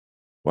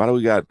Why do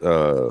we got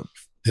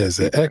There's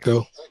an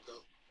echo.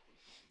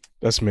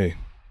 That's me.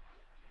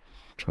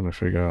 Trying to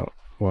figure out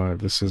why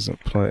this isn't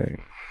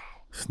playing.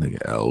 This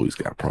nigga always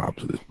got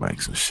problems with his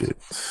mics and shit.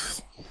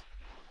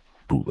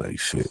 Bootleg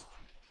shit.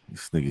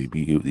 This nigga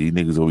these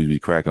niggas always be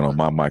cracking on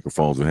my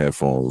microphones and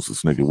headphones.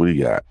 This nigga, what do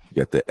you got?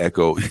 You got the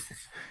Echo.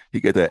 He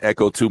got that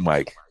Echo 2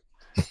 mic.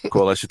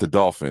 Call that shit the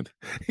Dolphin.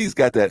 He's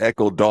got that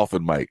Echo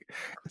Dolphin mic.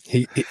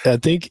 I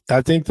think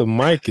the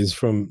mic is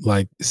from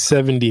like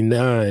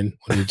 79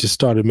 when he just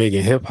started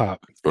making hip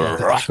hop.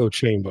 The echo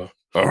chamber.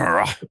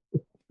 That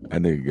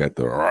nigga got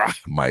the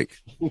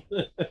mic.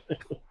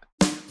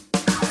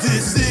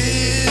 This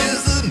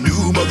is the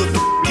new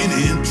motherfucking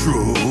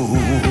intro.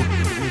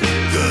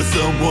 Cause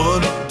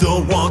someone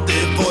don't want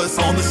their voice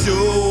on the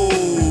show.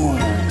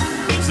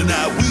 So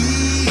now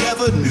we have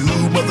a new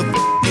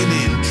motherfucking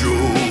intro.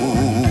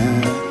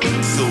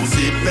 So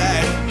sit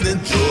back and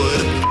enjoy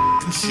the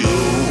fucking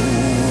show.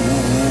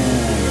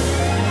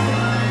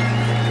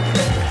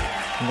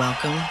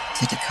 Welcome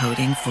to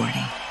Decoding 40.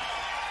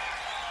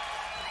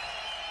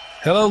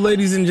 Hello,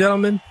 ladies and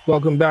gentlemen.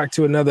 Welcome back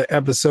to another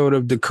episode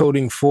of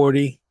Decoding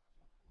 40.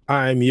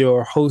 I'm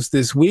your host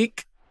this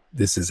week.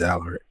 This is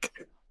Alaric.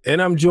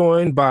 And I'm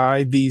joined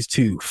by these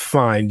two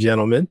fine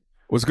gentlemen.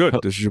 What's good?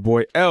 This is your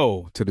boy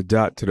L to the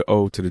dot to the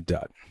O to the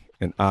dot.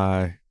 And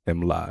I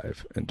am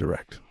live and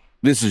direct.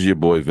 This is your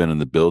boy Vin in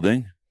the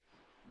building.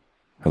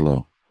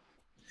 Hello.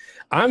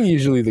 I'm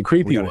usually the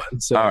creepy one.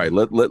 So all right,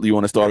 let you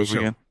want to start us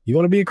again? You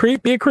want to be a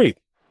creep? Be a creep.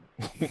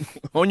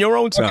 On your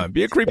own time.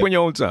 Be a creep on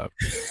your own time.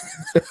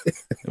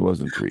 It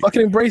wasn't creep.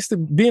 Fucking embrace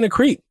being a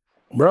creep,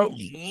 bro.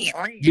 Be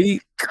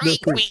the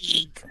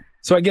creep.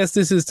 So I guess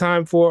this is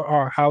time for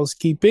our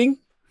housekeeping.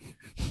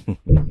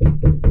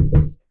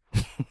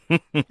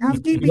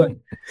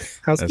 Housekeeping.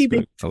 I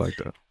like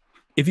that.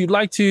 If you'd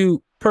like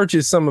to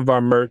purchase some of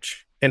our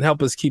merch and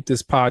help us keep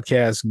this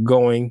podcast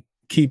going,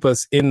 keep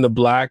us in the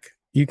black,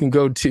 you can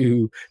go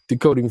to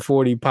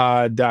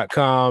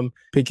decoding40pod.com,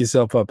 pick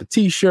yourself up a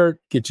t-shirt,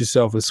 get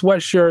yourself a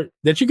sweatshirt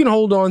that you can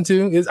hold on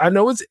to. I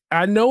know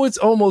it's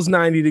almost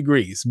 90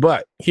 degrees,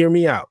 but hear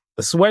me out.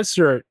 A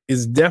sweatshirt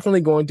is definitely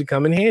going to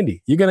come in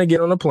handy. You're going to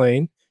get on a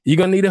plane. You're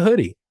going to need a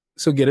hoodie.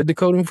 So get a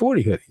Decoding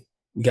 40 hoodie.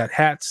 We got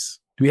hats.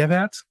 Do we have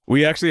hats?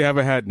 We actually have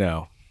a hat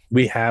now.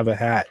 We have a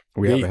hat.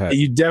 We have a hat.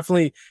 You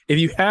definitely, if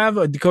you have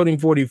a Decoding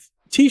 40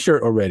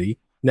 t-shirt already,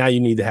 now you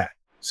need the hat.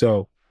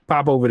 So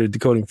pop over to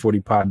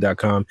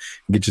decoding40pod.com and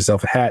get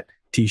yourself a hat,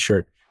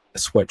 t-shirt, a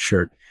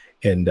sweatshirt,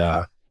 and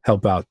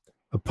help out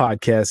a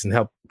podcast and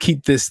help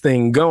keep this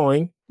thing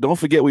going. Don't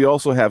forget, we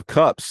also have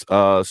cups.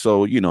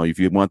 So, if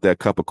you want that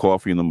cup of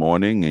coffee in the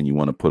morning and you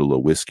want to put a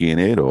little whiskey in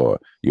it, or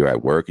you're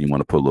at work and you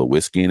want to put a little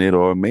whiskey in it,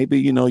 or maybe,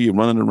 you're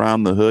running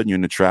around the hood and you're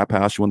in the trap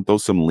house, you want to throw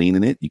some lean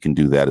in it, you can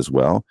do that as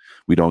well.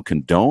 We don't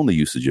condone the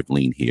usage of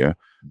lean here.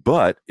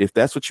 But if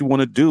that's what you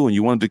want to do and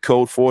you want to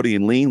decode 40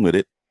 and lean with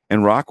it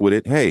and rock with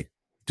it, hey,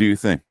 do your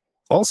thing.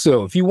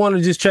 Also, if you want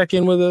to just check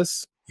in with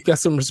us, you got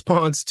some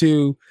response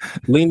to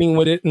leaning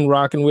with it and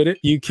rocking with it,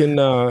 you can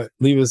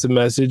leave us a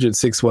message at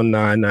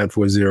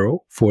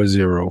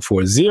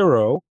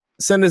 619-940-4040.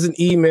 Send us an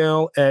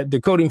email at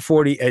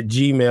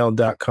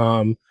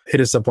decoding40@gmail.com.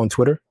 Hit us up on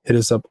Twitter. Hit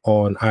us up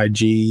on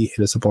IG. Hit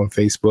us up on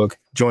Facebook.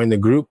 Join the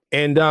group.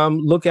 And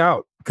look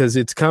out, because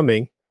it's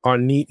coming. Our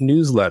neat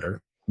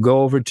newsletter.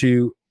 Go over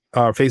to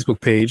our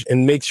Facebook page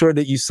and make sure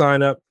that you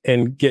sign up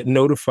and get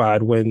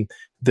notified when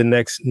the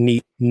next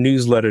neat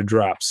newsletter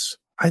drops.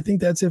 I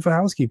think that's it for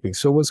housekeeping.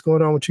 So what's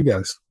going on with you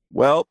guys?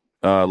 Well,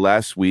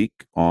 last week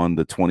on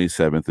the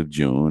 27th of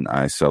June,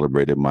 I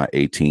celebrated my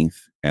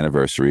 18th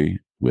anniversary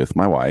with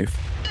my wife.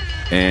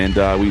 And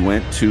we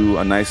went to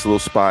a nice little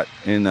spot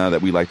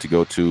that we like to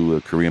go to,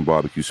 a Korean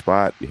barbecue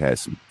spot. We had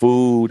some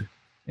food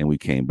and we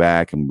came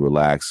back and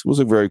relaxed. It was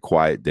a very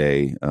quiet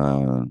day.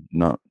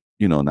 Not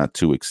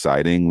too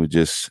exciting.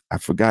 I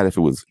forgot if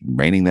it was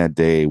raining that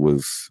day. It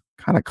was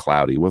kind of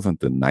cloudy. It wasn't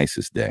the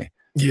nicest day.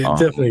 Yeah, it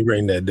definitely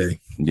rained that day.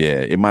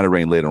 Yeah, it might have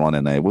rained later on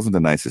that night. It wasn't the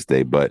nicest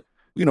day, but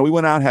we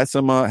went out, had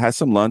some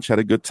lunch, had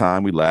a good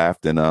time. We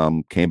laughed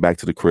and came back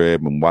to the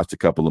crib and watched a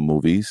couple of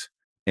movies.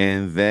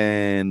 And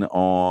then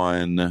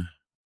on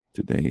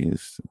today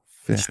is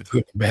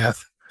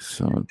math.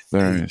 So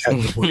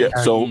Thursday.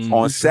 So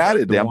on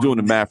Saturday, I'm doing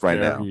the math right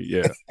now.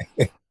 Yeah.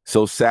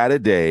 So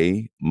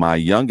Saturday, my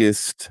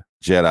youngest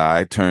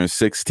Jedi turned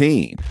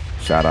 16.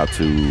 Shout out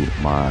to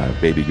my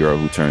baby girl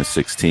who turned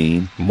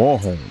 16. More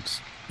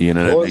horns. You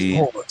know what I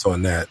mean?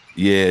 On that.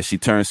 Yeah, she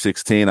turned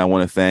 16. I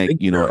want to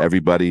thank,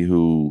 everybody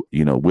who,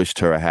 wished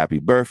her a happy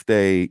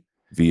birthday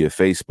via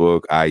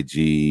Facebook,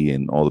 IG,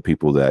 and all the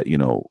people that,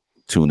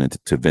 tune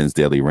into Vin's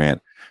Daily Rant.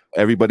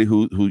 Everybody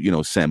who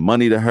sent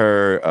money to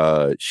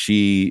her.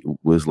 She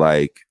was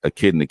like a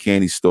kid in a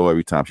candy store.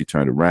 Every time she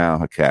turned around,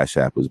 her Cash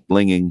App was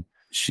blinging.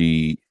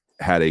 She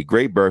had a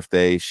great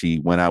birthday. She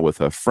went out with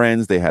her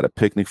friends. They had a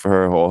picnic for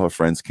her. All her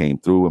friends came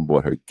through and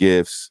bought her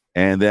gifts.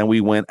 And then we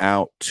went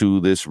out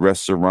to this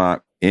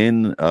restaurant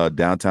in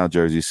downtown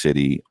Jersey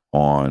City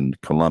on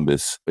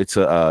Columbus. It's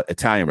a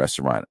Italian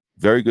restaurant.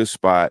 Very good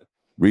spot.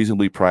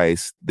 reasonably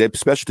priced. Their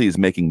specialty is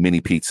making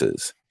mini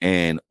pizzas,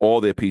 and all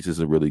their pizzas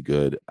are really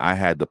good. I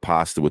had the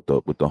pasta with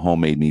the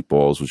homemade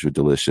meatballs, which were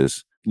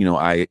delicious. You know,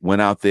 I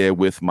went out there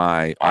with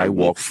my I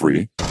walk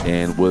free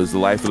and was the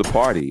life of the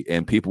party.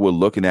 And people were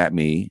looking at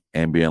me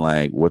and being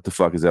like, what the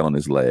fuck is that on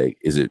his leg?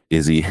 Is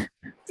he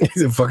Is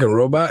he a fucking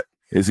robot?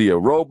 Is he a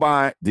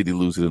robot? Did he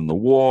lose it in the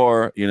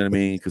war? You know what I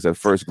mean? Because at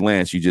first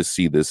glance, you just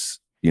see this,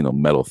 you know,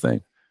 metal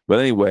thing. But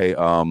anyway,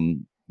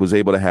 was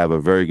able to have a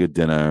very good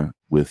dinner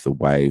with the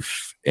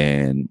wife,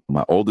 and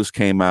my oldest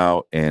came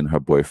out and her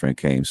boyfriend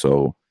came.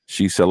 So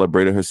she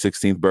celebrated her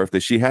 16th birthday.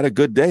 She had a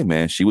good day,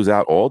 man. She was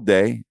out all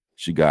day.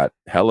 She got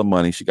hella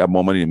money. She got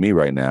more money than me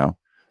right now.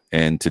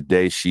 And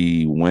today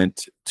she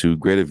went to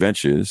Great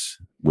Adventures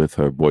with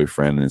her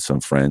boyfriend and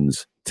some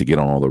friends to get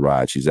on all the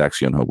rides. She's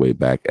actually on her way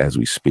back as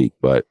we speak.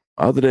 But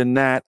other than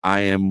that,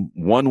 I am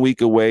 1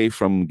 week away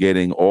from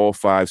getting all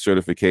 5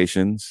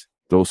 certifications.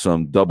 Throw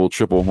some double,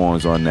 triple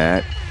horns on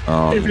that.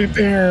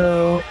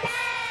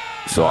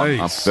 So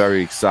I'm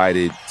very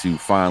excited to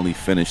finally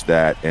finish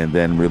that and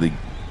then really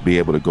be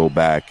able to go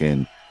back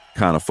and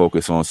kind of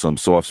focus on some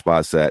soft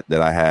spots that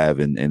I have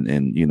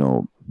and you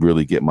know,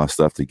 really get my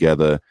stuff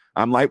together.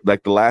 I'm like the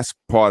last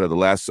part of the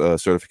last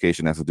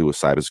certification has to do with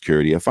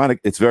cybersecurity. I find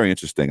it's very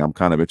interesting. I'm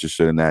kind of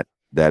interested in that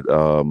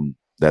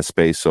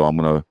space. So I'm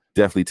going to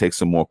definitely take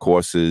some more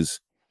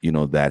courses, you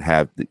know,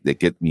 that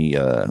get me,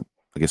 I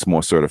guess,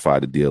 more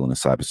certified to deal in a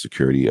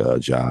cybersecurity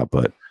job.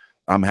 But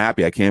I'm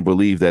happy. I can't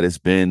believe that it's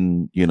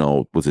been, you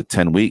know, was it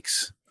 10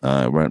 weeks?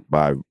 Went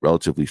by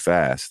relatively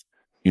fast.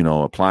 You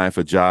know, applying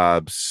for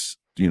jobs.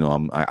 You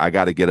know, I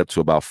got to get up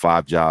to about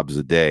 5 jobs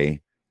a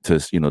day to,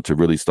 you know, to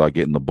really start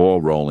getting the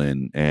ball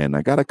rolling. And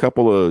I got a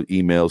couple of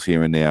emails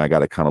here and there I got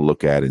to kind of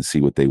look at and see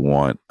what they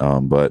want.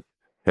 But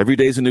every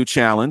day's a new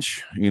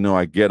challenge. You know,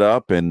 I get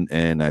up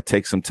and I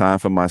take some time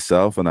for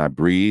myself and I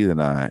breathe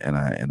and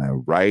I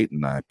write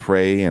and I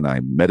pray and I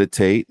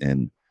meditate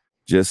and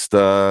just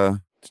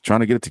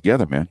trying to get it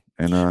together, man.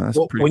 And that's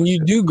when you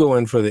do go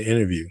in for the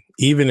interview,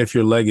 even if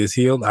your leg is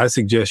healed, I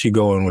suggest you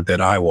go in with that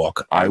I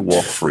walk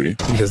free,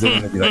 because they're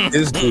going to be like,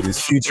 this dude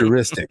is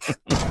futuristic.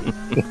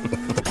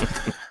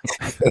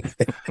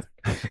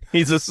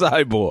 He's a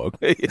cyborg.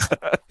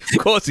 Of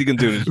course he can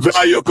do this. Where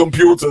are your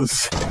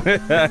computers?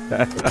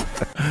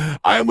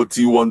 I am a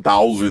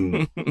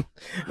T-1000.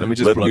 Let me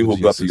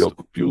hook up to your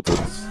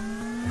computers.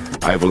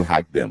 I will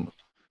hack them.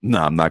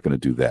 No, I'm not going to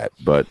do that.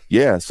 But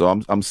yeah,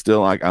 so I'm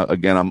still like,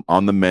 again, I'm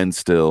on the mend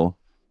still.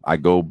 I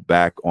go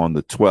back on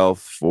the 12th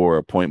for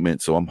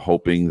appointment. So I'm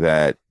hoping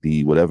that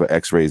the whatever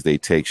x-rays they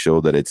take show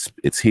that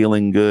it's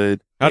healing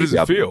good. How does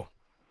it feel?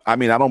 I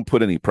mean, I don't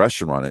put any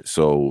pressure on it.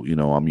 So, you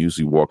know, I'm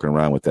usually walking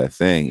around with that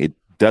thing. It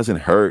doesn't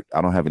hurt. I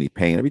don't have any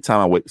pain. Every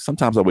time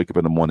sometimes I wake up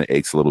in the morning, it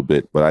aches a little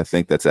bit, but I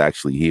think that's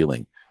actually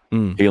healing.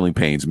 Healing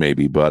pains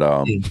maybe, but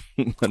I've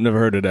never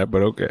heard of that,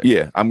 but okay.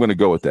 Yeah, I'm going to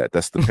go with that.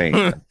 That's the pain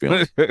I'm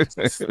feeling.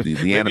 The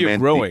maybe it's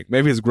growing.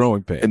 Maybe it's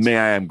growing pains. And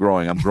I am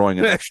growing. I'm growing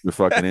an extra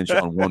fucking inch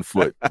on one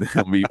foot.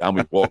 I'll be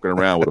walking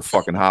around with a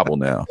fucking hobble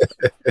now.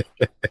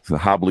 It's a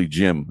hobbly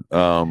gym.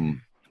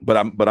 But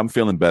I'm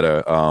feeling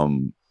better.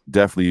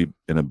 Definitely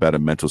in a better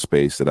mental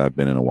space that I've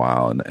been in a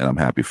while, and I'm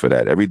happy for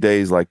that. Every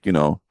day is like, you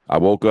know, I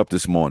woke up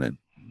this morning.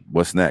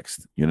 What's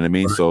next? You know what I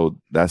mean? Right. So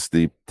that's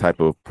the type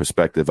of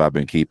perspective I've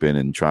been keeping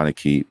and trying to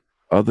keep.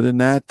 Other than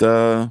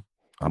that,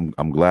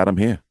 I'm glad I'm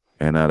here.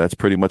 And that's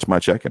pretty much my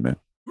check-in, man.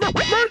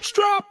 Merch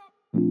drop!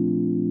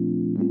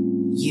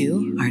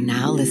 You are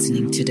now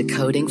listening to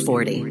Decoding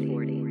 40.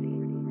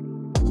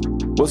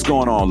 What's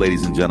going on,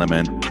 ladies and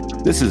gentlemen?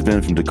 This has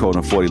been from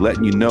Decoding 40,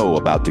 letting you know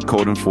about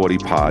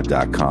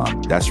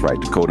Decoding40pod.com. That's right,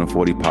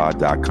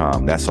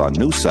 Decoding40pod.com. That's our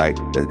new site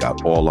that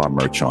got all our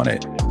merch on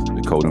it.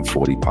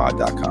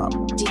 Decoding40pod.com.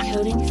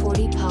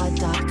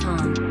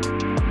 Decoding40pod.com.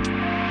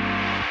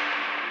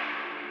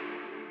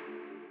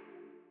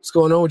 What's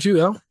going on with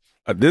you, Al?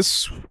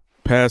 This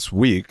past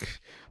week,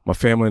 my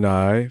family and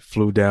I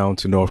flew down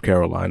to North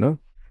Carolina,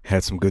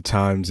 had some good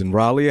times in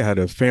Raleigh. I had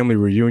a family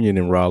reunion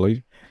in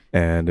Raleigh,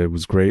 and it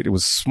was great. It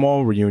was a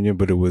small reunion,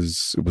 but it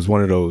was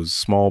one of those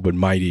small but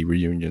mighty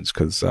reunions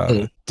because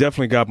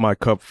definitely got my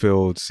cup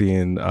filled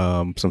seeing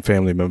some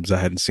family members I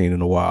hadn't seen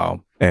in a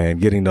while. And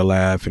getting to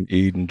laugh and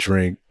eat and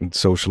drink and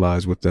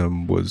socialize with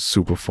them was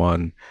super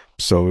fun.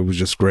 So it was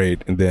just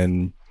great. And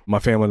then my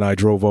family and I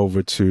drove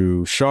over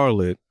to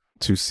Charlotte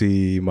to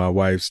see my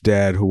wife's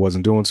dad, who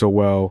wasn't doing so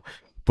well,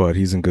 but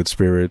he's in good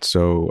spirits.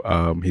 So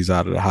he's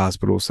out of the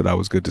hospital. So that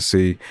was good to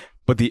see.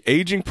 But the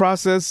aging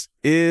process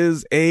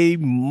is a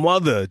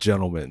mother,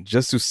 gentlemen.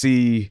 Just to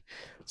see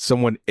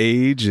someone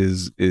age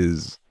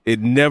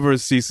it never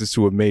ceases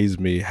to amaze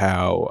me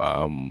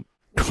how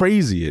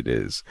crazy it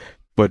is.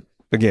 But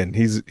again,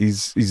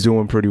 he's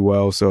doing pretty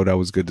well, so that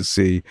was good to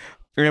see.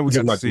 And we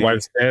got to see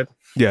wife's dad?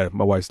 Yeah,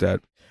 my wife's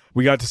dad.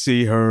 We got to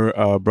see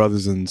her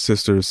brothers and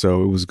sisters,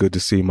 so it was good to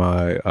see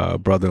my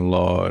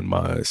brother-in-law and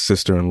my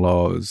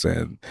sister-in-laws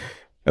and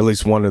at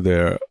least one of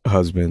their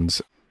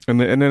husbands. And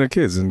then the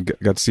kids, and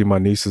got to see my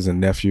nieces and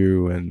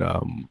nephew and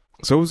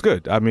So it was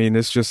good. I mean,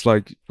 it's just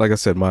like I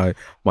said, my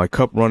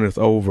cup runneth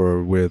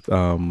over with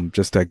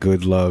just that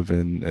good love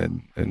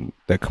and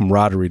that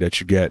camaraderie that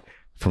you get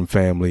from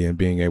family and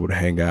being able to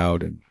hang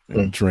out and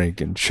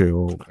drink and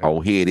chill.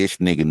 Oh, here this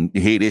New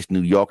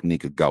York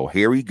nigga go.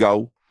 Here he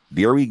go.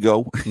 There we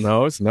go.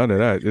 No, it's none of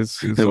that.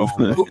 It's all,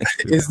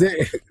 Is there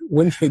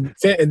when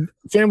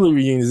family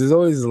reunions? There's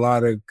always a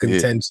lot of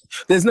contention.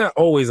 Yeah. There's not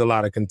always a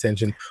lot of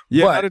contention.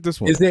 Yeah, but not at this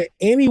one. Is there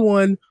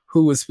anyone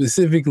who was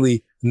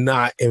specifically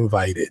not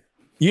invited?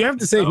 You have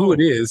to say who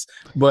it is,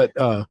 but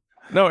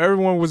no,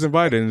 everyone was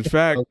invited. In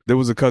fact, there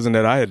was a cousin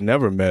that I had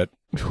never met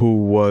who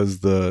was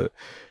the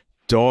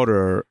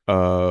daughter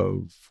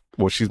of.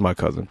 Well, she's my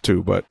cousin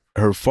too, but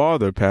her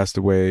father passed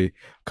away a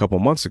couple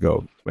months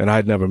ago, and I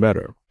had never met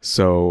her.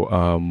 So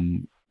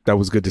that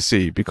was good to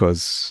see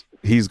because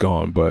he's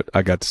gone, but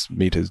I got to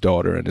meet his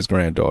daughter and his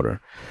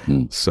granddaughter.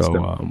 So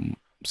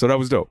that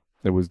was dope.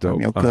 It was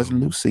dope. Your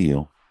cousin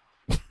Lucille.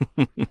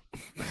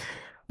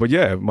 But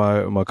yeah,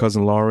 my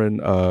cousin Lauren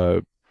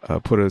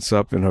put us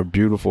up in her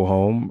beautiful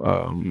home,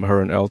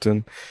 her and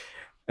Elton,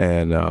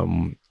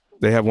 and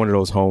they have one of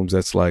those homes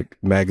that's like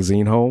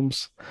magazine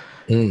homes.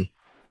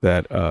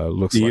 That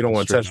looks like you don't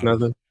want to touch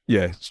nothing?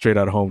 Yeah, straight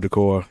out of home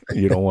decor.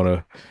 You don't want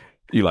to,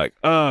 you like,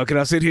 can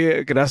I sit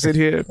here? Can I sit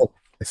here?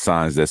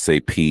 Signs that say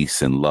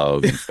peace and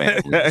love and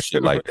family and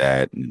shit like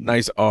that.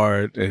 Nice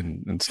art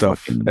and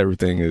stuff.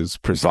 Everything is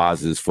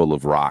precise. Vases full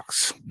of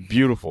rocks.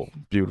 Beautiful,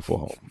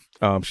 beautiful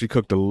home. She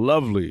cooked a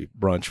lovely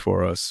brunch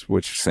for us,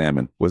 which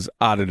salmon was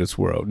out of this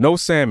world. No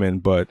salmon,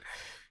 but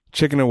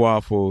chicken and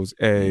waffles,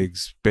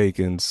 eggs,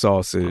 bacon,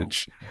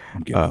 sausage,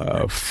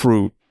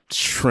 fruit,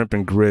 shrimp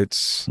and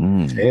grits.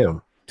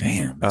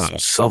 Damn.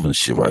 That's southern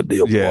shit right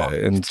there. Yeah,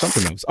 and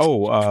something else.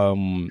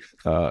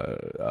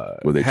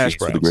 Were they hash cheese browns.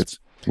 for the grits?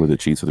 Were there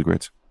cheese for the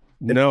grits?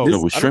 No, it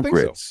was shrimp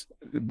grits.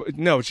 So.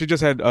 No, she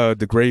just had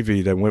the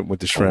gravy that went with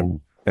the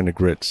shrimp and the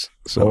grits.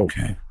 So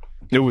okay,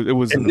 it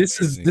was. And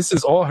this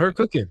is all her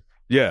cooking.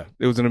 Yeah,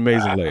 it was an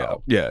amazing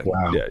layout. Yeah,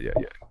 wow.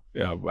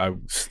 Yeah.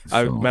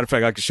 Matter of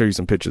fact, I could show you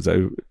some pictures.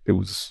 It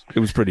was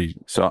pretty.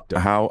 So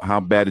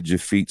how bad did your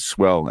feet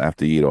swell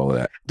after you eat all of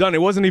that? Done.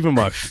 It wasn't even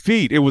my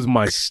feet. It was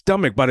my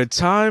stomach. By the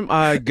time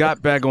I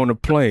got back on the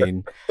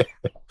plane,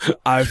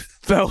 I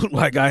felt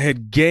like I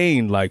had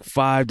gained like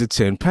 5 to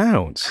 10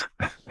 pounds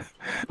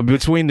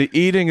between the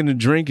eating and the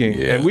drinking.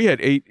 Yeah. And we had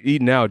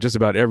eaten out just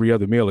about every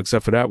other meal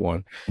except for that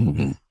one.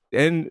 Mm-hmm.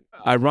 And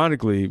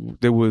ironically,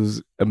 there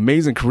was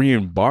amazing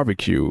Korean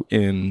barbecue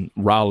in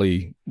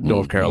Raleigh,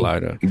 North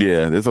Carolina.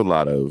 Yeah, there's a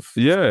lot of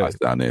spots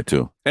down there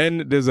too.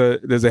 And there's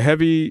a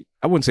heavy,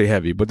 I wouldn't say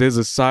heavy, but there's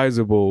a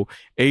sizable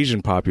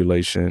Asian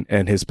population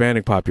and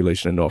Hispanic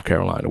population in North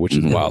Carolina, which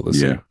is wild to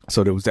see. Yeah.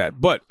 So there was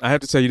that. But I have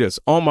to tell you this,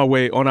 on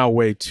our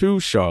way to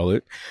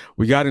Charlotte,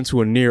 we got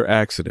into a near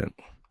accident.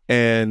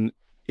 And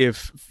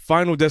if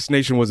Final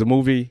Destination was a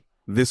movie,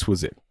 this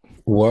was it.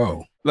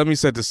 Whoa. Let me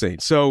set the scene.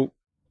 So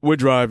we're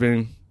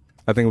driving.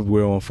 I think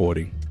we're on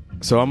 40.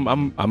 So I'm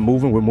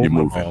moving. We're moving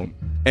along,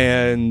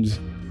 and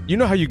you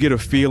know how you get a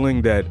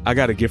feeling that I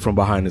got to get from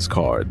behind this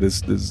car.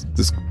 This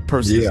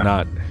person is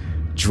not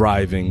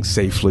driving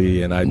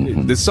safely,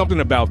 and there's something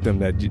about them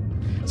that.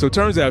 So it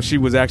turns out she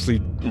was actually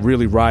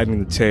really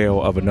riding the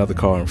tail of another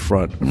car in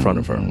front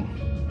of her.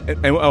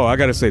 And I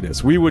got to say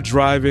this: we were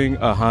driving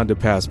a Honda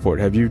Passport.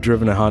 Have you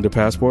driven a Honda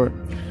Passport?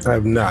 I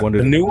have not. One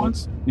of the new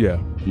ones? Yeah,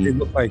 they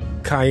look like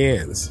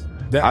Cayennes.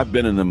 I've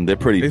been in them. They're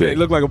pretty big. They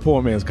look like a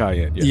poor man's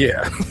Cayenne.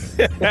 Yeah.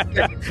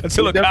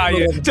 until a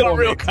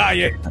real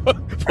Cayenne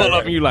pull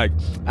up and you like,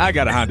 I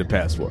got a Honda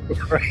Passport.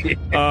 Right.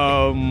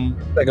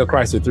 Like a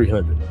Chrysler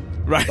 300.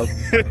 Right.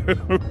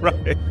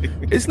 Right.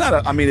 It's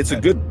not it's a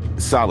good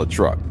solid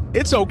truck.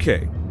 It's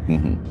okay.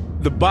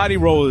 Mm-hmm. The body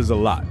roll is a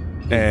lot.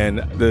 And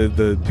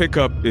the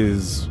pickup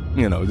is,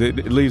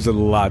 it leaves a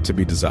lot to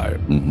be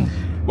desired. Mm-hmm.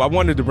 Well, I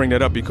wanted to bring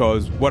that up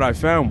because what I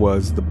found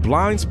was the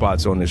blind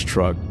spots on this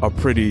truck are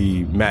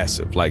pretty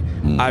massive. Like,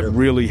 I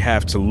really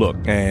have to look.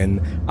 And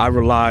I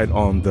relied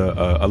on the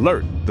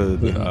alert,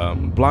 the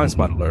blind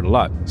spot alert a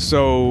lot.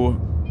 So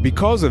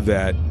because of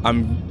that,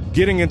 I'm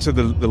getting into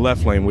the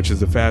left lane, which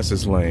is the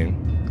fastest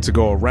lane, to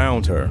go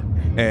around her.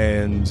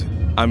 And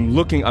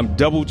I'm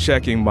double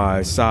checking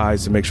my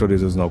sides to make sure that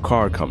there's no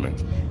car coming.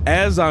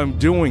 As I'm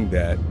doing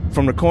that,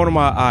 from the corner of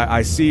my eye,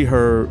 I see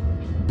her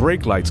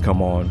brake lights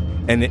come on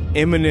and the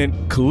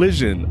imminent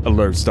collision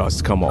alert starts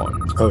to come on.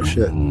 Oh,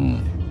 shit.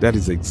 That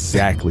is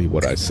exactly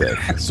what I said.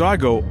 So I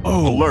go,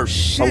 alert,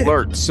 shit.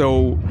 Alert.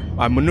 So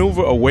I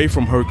maneuver away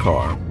from her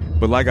car.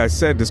 But like I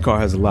said, this car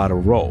has a lot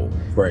of roll.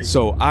 Right.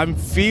 So I'm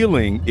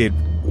feeling it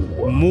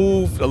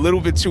move a little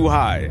bit too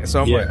high.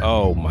 So I'm like,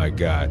 oh my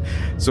God.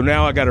 So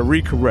now I got to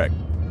recorrect.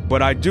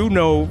 But I do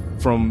know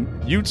from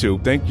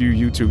YouTube, thank you,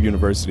 YouTube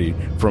University,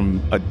 from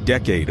a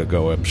decade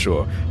ago, I'm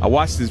sure. I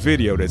watched this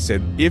video that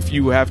said, if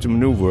you have to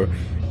maneuver,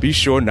 be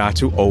sure not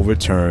to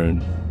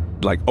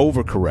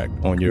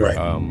overcorrect on your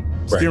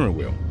steering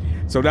wheel.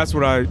 So that's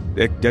what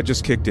that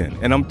just kicked in.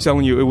 And I'm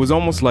telling you, it was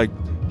almost like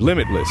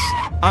limitless.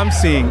 I'm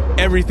seeing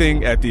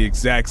everything at the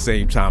exact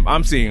same time.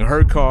 I'm seeing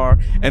her car,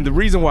 and the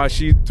reason why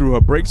she threw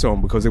her brakes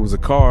on because it was a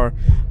car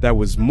that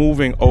was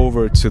moving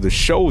over to the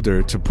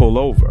shoulder to pull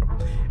over,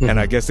 and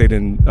I guess they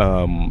didn't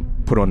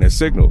put on their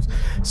signals.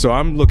 So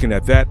I'm looking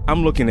at that.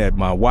 I'm looking at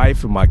my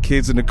wife and my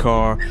kids in the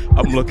car.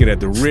 I'm looking at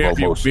the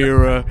rearview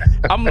mirror.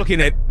 I'm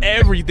looking at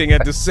everything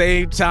at the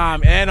same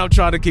time, and I'm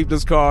trying to keep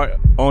this car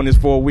on its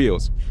four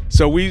wheels.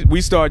 So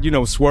we start,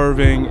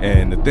 swerving,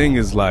 and the thing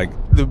is like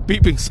the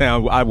beeping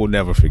sound I will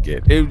never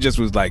forget. It just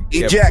was like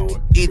eject.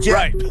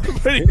 Right,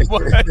 pretty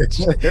much.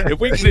 If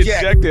we could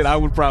eject it, I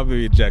would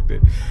probably eject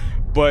it.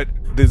 But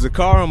there's a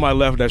car on my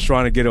left that's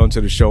trying to get onto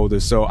the shoulder,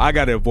 so I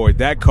got to avoid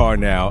that car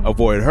now,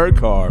 avoid her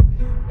car,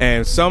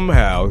 and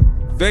somehow,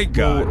 thank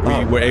God,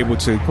 I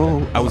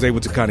was able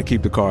to kind of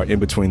keep the car in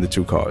between the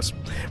two cars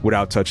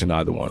without touching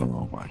either one.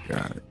 Oh my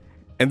God.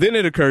 And then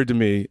it occurred to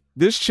me,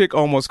 this chick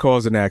almost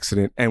caused an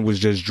accident and was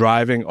just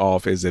driving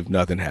off as if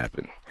nothing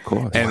happened. Of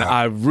course. And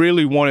I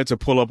really wanted to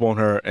pull up on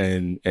her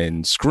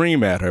and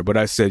scream at her, but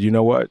I said, you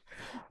know what?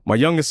 My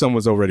youngest son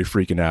was already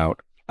freaking out.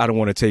 I don't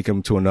want to take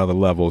him to another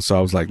level. So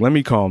I was like, let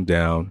me calm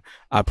down.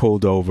 I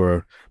pulled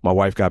over. My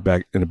wife got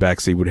back in the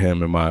back seat with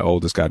him, and my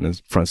oldest got in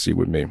the front seat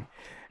with me.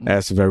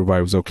 Asked if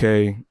everybody was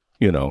okay,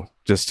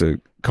 just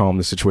to calm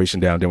the situation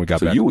down. Then we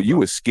got back. So you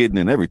were skidding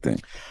and everything.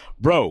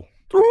 Bro,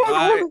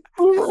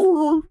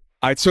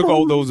 I took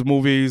all those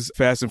movies,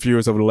 Fast and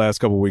Furious, over the last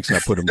couple of weeks, and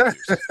I put them in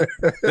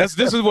use.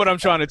 This is what I'm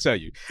trying to tell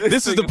you.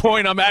 This is the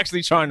point I'm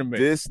actually trying to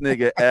make. This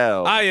nigga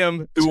L. I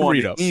am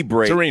Torino.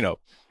 Torino.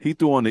 He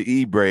threw on the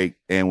e-brake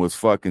and was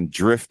fucking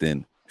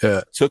drifting.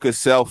 Yeah. Took a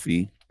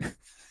selfie.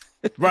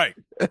 Right.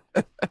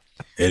 And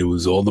it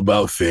was all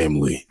about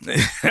family.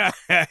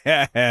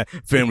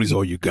 Family's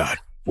all you got.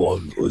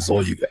 Well, it's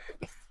all you got.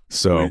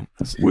 So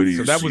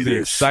that was the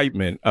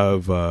excitement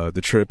of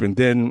the trip. And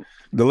then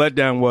the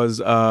letdown was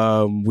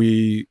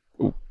we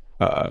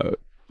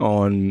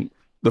on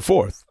the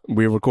 4th.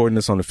 We were recording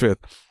this on the 5th.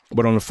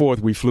 But on the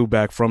 4th, we flew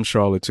back from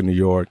Charlotte to New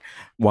York,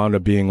 wound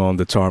up being on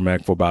the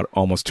tarmac for about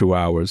almost 2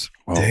 hours.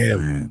 Damn.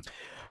 Man.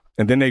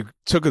 And then they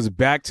took us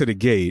back to the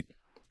gate.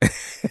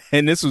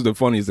 And this was the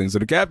funniest thing. So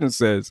the captain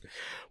says,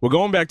 we're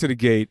going back to the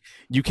gate.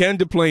 You can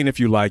deplane if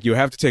you like. You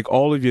have to take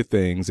all of your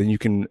things and you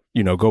can,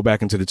 go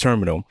back into the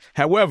terminal.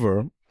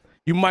 However,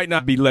 you might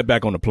not be let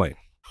back on the plane.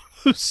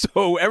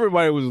 So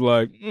everybody was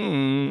like,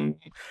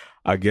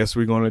 I guess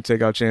we're going to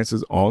take our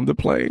chances on the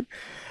plane.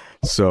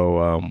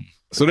 So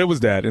there was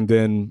that. And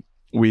then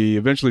we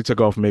eventually took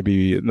off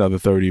maybe another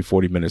 30,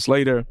 40 minutes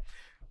later,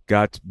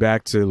 got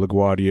back to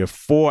LaGuardia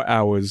 4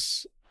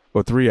 hours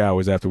or 3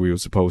 hours after we were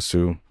supposed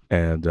to.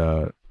 And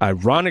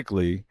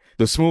ironically,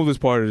 the smoothest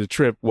part of the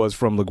trip was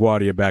from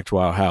LaGuardia back to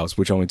our house,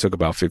 which only took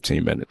about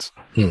 15 minutes.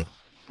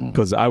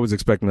 Because I was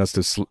expecting us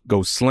to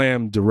go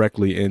slam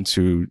directly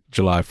into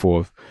July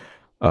 4th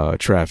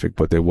traffic,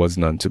 but there was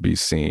none to be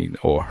seen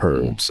or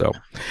heard. So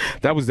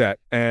that was that.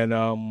 And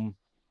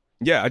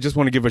I just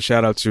want to give a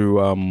shout out to,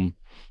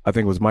 I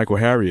think it was Michael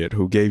Harriet,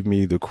 who gave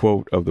me the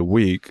quote of the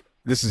week.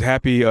 This is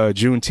happy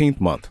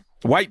Juneteenth month,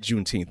 white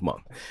Juneteenth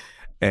month.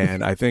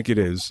 And I think it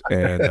is.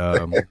 And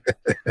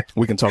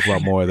we can talk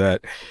about more of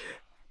that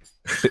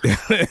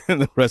in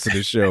the rest of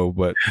the show.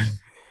 But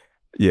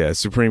yeah,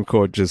 Supreme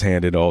Court just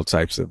handed all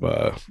types of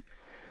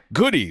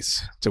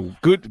goodies to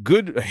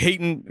good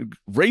hating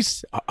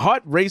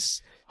hot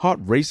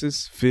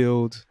racist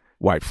filled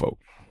white folk.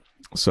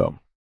 So,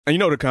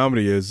 and the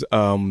comedy is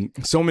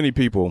so many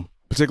people,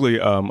 particularly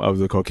of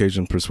the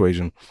Caucasian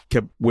persuasion,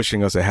 kept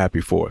wishing us a happy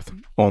 4th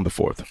on the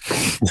 4th.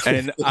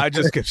 And I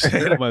just kept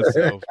saying to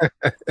myself,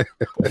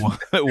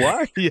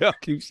 why y'all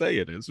keep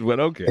saying this? But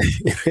okay.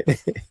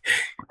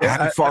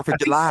 Happy 4th of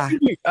July.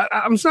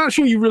 I'm not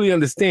sure you really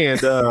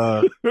understand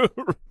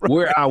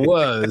where I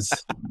was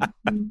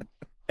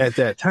at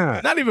that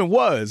time. Not even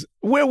was,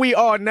 where we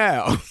are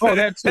now. Oh,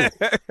 that's it.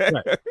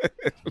 Right.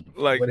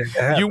 Like,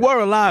 you were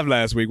alive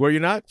last week, were you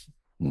not?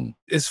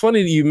 It's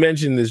funny that you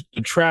mentioned this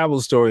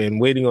travel story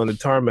and waiting on the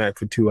tarmac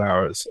for 2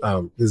 hours.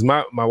 Because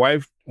my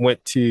wife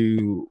went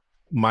to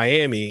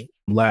Miami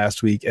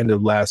end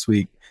of last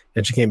week,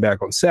 and she came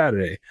back on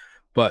Saturday.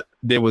 But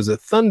there was a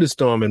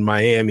thunderstorm in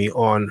Miami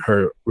on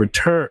her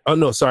return. Oh,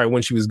 no, sorry,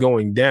 when she was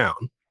going down.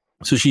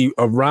 So she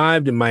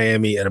arrived in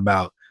Miami at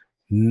about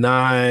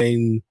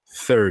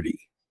 9:30.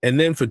 And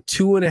then for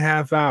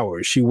 2.5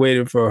 hours, she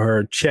waited for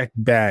her checked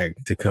bag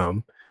to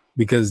come,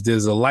 because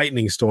there's a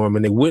lightning storm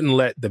and they wouldn't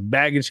let the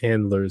baggage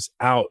handlers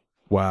out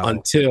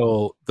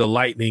until the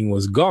lightning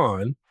was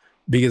gone,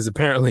 because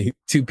apparently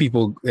 2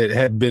 people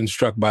had been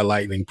struck by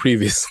lightning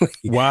previously.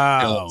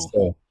 Wow.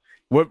 So,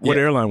 what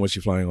airline was she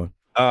flying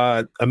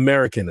on?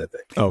 American, I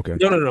think. Oh, okay.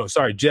 No.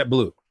 Sorry.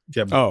 JetBlue.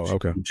 Oh,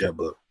 okay.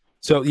 JetBlue.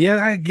 So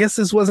yeah, I guess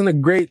this wasn't a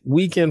great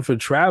weekend for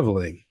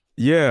traveling.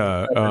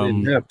 Yeah. I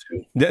didn't have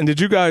to. And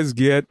did you guys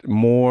get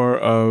more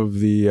of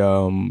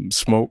the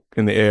smoke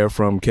in the air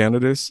from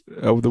Canada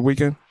over the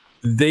weekend?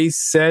 They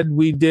said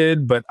we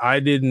did, but I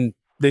didn't.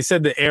 They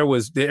said the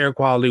air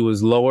quality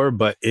was lower,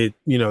 but it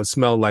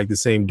smelled like the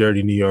same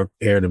dirty New York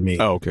air to me.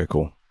 Oh, okay,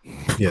 cool.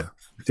 Yeah.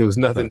 There was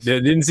nothing.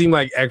 There didn't seem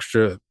like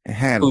extra. It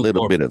had a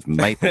little bit of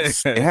maple.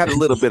 It had a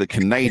little bit of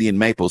Canadian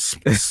maple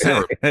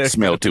syrup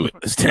smell to it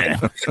this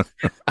time.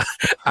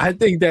 I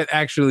think that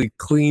actually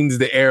cleans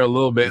the air a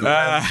little bit.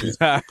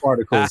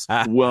 Particles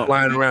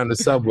flying around the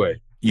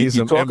subway. You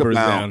some talk embers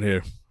about down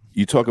here.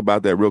 You talk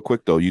about that real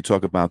quick though. You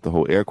talk about the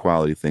whole air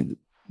quality thing.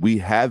 We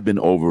have been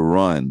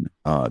overrun.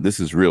 This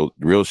is real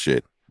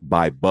shit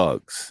by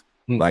bugs.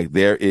 Like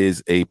there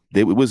is it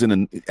was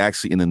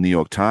actually in the New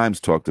York Times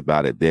talked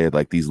about it. They had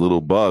like these little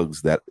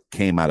bugs that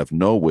came out of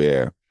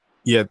nowhere.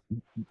 Yeah.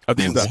 I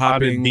think the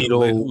hopping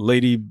beetle,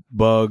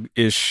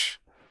 ladybug-ish.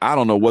 I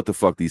don't know what the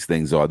fuck these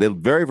things are. They're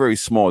very, very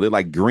small. They're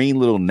like green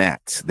little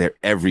gnats. They're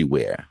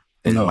everywhere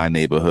in my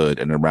neighborhood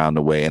and around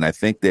the way. And I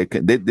think they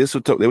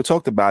were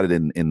talked about it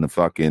in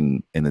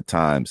the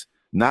Times.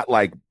 Not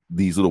like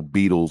these little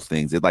beetles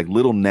things. They're like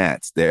little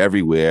gnats. They're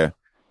everywhere.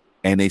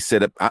 And they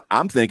said,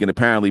 I'm thinking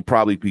apparently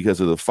probably because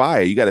of the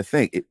fire. You got to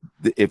think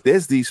if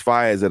there's these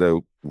fires that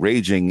are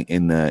raging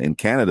in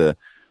Canada,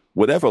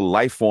 whatever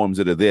life forms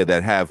that are there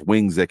that have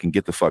wings that can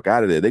get the fuck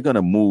out of there, they're going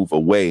to move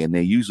away, and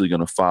they're usually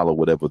going to follow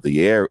whatever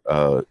the air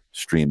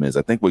stream is.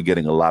 I think we're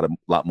getting a lot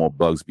more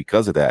bugs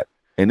because of that.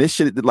 And this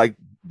shit, like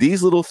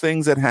these little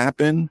things that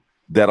happen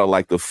that are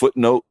like the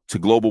footnote to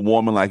global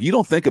warming, like you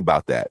don't think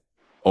about that.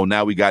 Oh,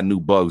 now we got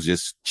new bugs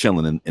just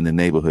chilling in the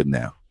neighborhood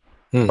now,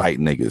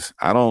 biting niggas.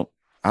 I don't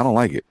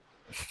like it.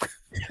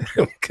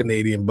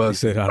 Canadian bugs.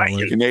 Said I don't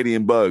like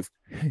Canadian bugs.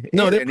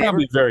 No, they're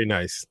probably very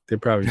nice. They're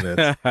probably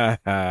nice.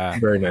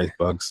 Very nice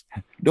bugs.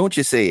 Don't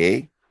you say,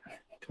 eh?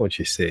 Don't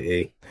you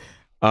say,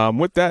 eh?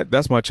 With that,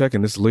 that's my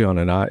check-in. This is Leon,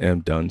 and I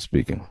am done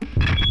speaking.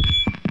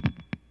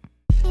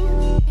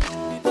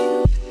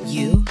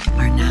 You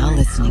are now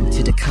listening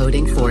to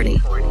Decoding 40.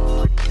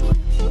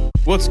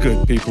 What's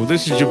good, people?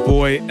 This is your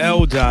boy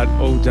L.O.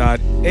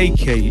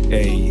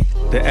 a.k.a.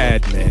 The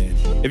Ad Man.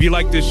 If you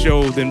like this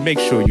show, then make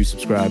sure you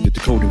subscribe to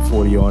Decoding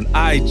 40 on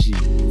IG,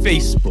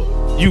 Facebook,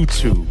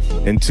 YouTube,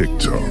 and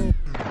TikTok.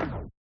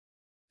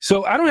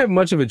 So I don't have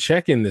much of a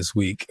check-in this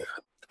week.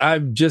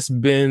 I've just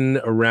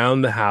been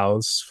around the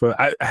house.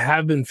 I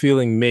have been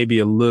feeling maybe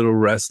a little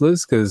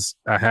restless because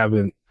I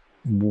haven't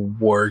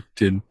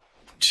worked in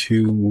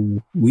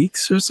 2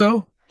 weeks or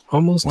so,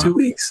 almost 2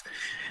 weeks.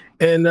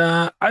 And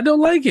I don't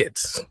like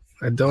it.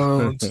 I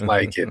don't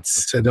like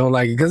it. I don't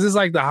like it because it's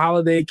like the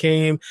holiday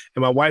came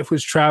and my wife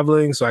was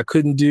traveling, so I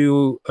couldn't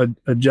do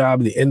a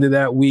job at the end of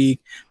that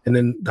week. And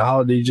then the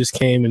holiday just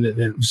came, and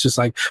it was just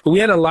like, but we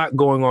had a lot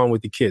going on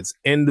with the kids.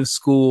 End of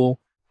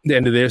school, the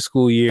end of their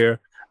school year.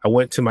 I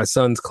went to my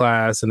son's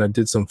class and I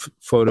did some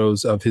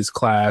photos of his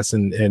class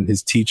and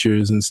his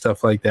teachers and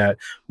stuff like that,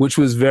 which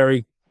was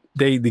the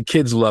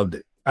kids loved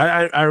it.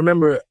 I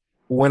remember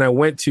when I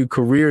went to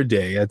career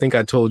day, I think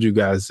I told you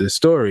guys this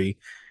story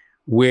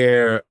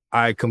where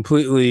I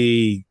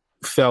completely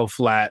fell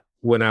flat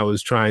when I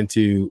was trying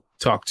to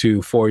talk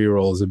to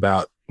 4-year-olds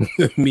about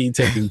me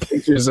taking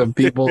pictures of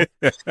people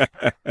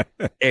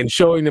and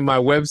showing them my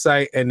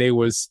website, and they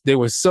were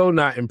so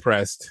not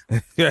impressed.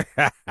 So,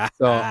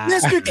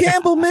 Mr.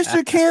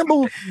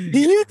 Campbell, do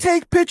you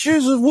take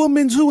pictures of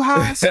women's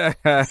hoo-has?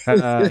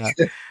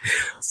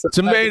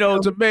 Tomato.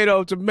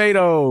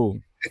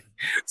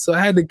 So I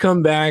had to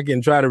come back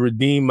and try to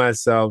redeem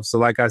myself. So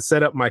like I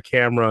set up my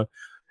camera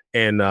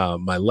and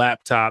my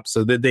laptop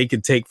so that they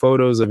could take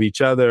photos of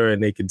each other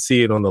and they could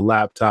see it on the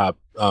laptop.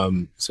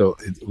 So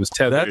it was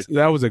tethered.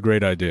 That was a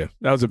great idea.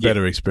 That was a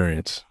better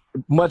experience.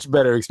 Much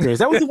better experience.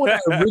 That was the one I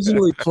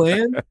originally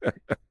planned.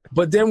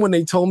 But then when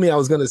they told me I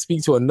was going to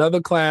speak to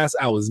another class,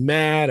 I was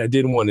mad. I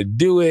didn't want to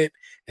do it.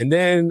 And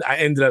then I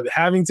ended up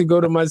having to go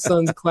to my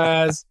son's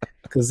class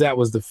because that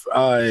was it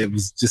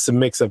was just a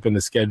mix up in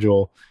the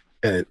schedule.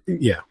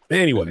 Yeah.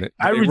 Anyway,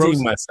 I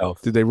redeemed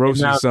myself. Did they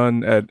roast your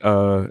son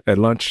at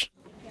lunch?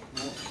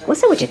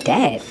 What's up with your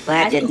dad?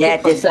 Glad your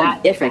dad did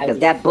something different because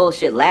that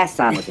bullshit last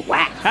time was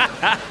whack.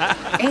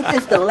 Ain't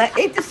this the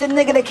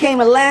nigga that came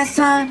the last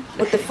time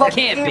with the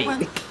fucking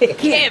camera? It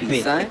can't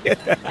be, son.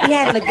 He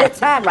having a good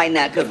time right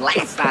now because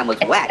last time was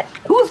whack.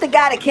 Who's the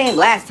guy that came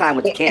last time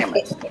with the camera?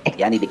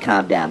 Y'all need to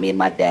calm down. Me and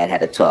my dad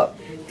had a talk.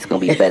 It's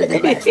gonna be better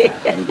than last time.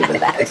 I need to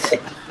relax.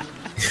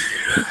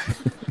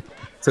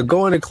 To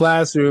go in the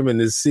classroom and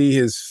to see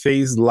his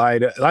face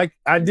light up, like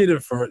I did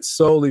it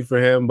solely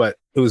for him, but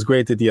it was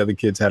great that the other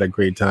kids had a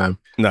great time.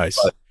 Nice.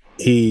 But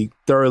he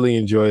thoroughly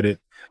enjoyed it.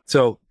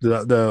 So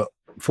the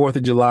 4th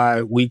of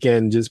July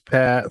weekend just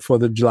passed,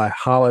 4th of July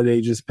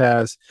holiday just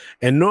passed.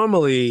 And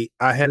normally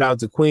I head out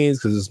to Queens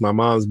because it's my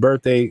mom's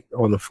birthday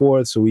on the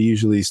 4th. So we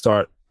usually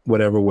start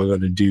whatever we're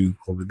going to do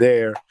over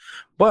there.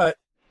 But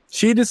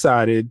she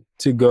decided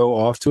to go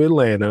off to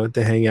Atlanta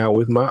to hang out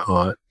with my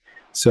aunt.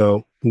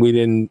 So we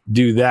didn't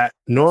do that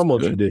normal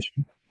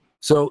tradition.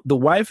 So the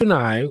wife and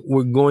I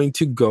were going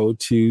to go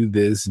to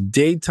this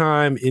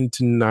daytime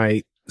into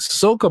night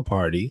soca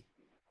party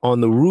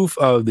on the roof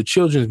of the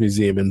Children's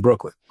Museum in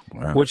Brooklyn,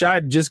 which I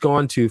had just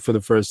gone to for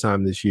the first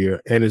time this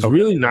year. And it's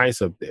really nice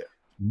up there.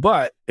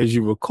 But as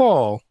you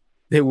recall,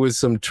 there was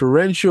some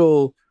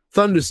torrential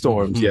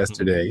thunderstorms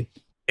yesterday.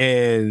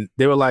 And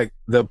they were like,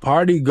 the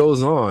party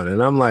goes on.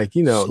 And I'm like,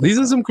 these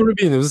are some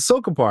Caribbean. It was a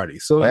soca party.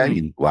 So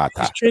these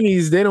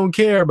Trinis, they don't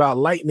care about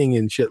lightning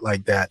and shit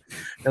like that.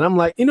 And I'm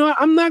like,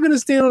 I'm not going to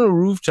stand on a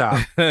rooftop.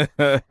 With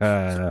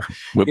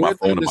my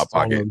phone in my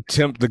pocket.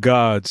 Tempt the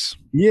gods.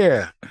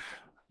 Yeah.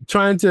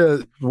 Trying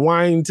to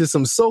whine to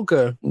some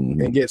soca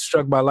and get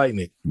struck by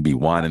lightning. Be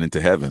whining into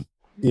heaven.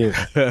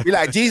 Yeah. Be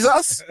like,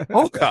 Jesus?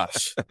 Oh,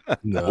 gosh.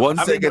 No. One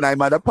second I'm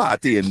at a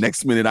party and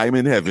next minute I'm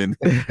in heaven.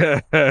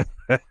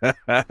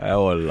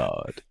 Oh,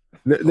 Lord.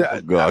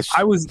 Oh, gosh.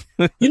 I was,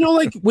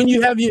 like when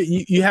you have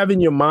you have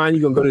in your mind,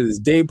 you're going to go to this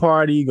day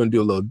party, you're going to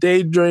do a little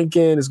day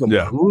drinking, it's going to be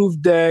on a roof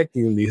deck,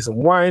 you're going to do some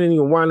whining,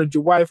 you're going to whine with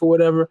your wife or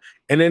whatever.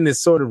 And then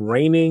it's sort of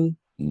raining.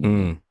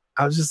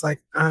 I was just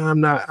like,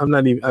 I'm not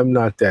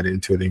that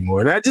into it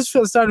anymore. And I just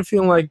started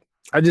feeling like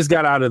I just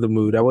got out of the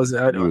mood. I was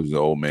an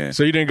old man.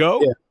 So you didn't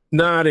go? Yeah.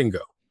 No, I didn't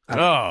go.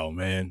 Oh,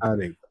 man. I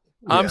didn't go.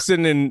 Yeah. I'm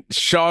sitting in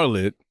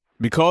Charlotte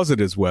because of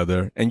this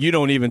weather, and you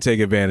don't even take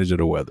advantage of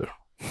the weather.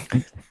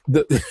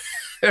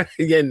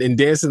 Again, and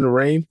dance in the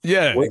rain.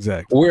 Yeah,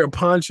 exactly. Wear a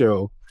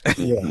poncho.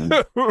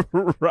 Yeah.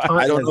 Right.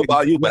 I don't know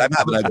about you, but I'm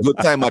having a good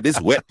time at this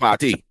wet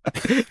party.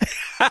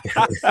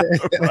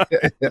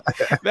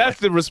 That's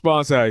the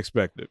response I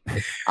expected.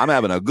 I'm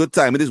having a good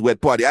time at this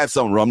wet party. I have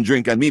some rum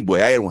drink on me,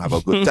 boy. I don't have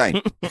a good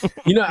time.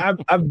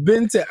 I've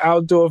been to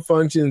outdoor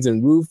functions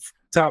and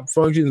rooftop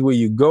functions where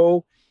you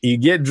go, you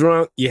get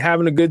drunk, you're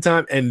having a good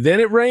time, and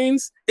then it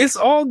rains. It's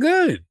all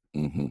good.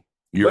 Mm-hmm.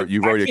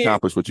 You've already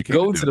accomplished what you can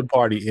go to the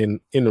party in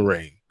the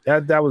rain.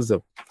 That was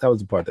the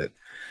part that.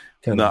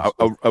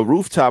 A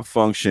rooftop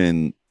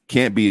function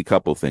can't be a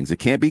couple things. It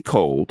can't be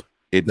cold.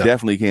 It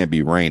definitely can't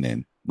be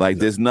raining. Like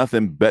there's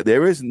nothing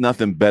there is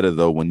nothing better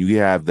though when you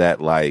have that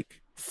like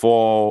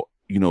fall,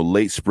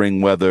 late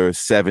spring weather,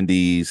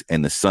 70s,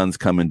 and the sun's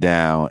coming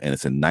down and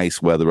it's a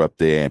nice weather up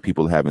there and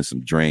people are having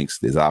some drinks,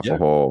 there's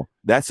alcohol.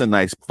 Yeah. That's a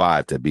nice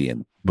vibe to be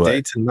in. But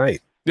day to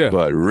night. Yeah.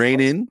 But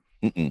raining,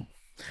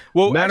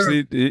 Well,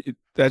 actually,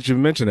 that you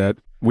mentioned that,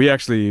 we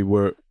actually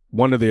were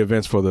one of the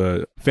events for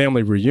the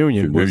family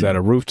reunion was at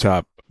a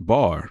rooftop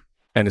bar,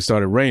 and it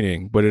started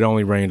raining, but it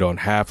only rained on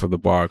half of the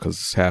bar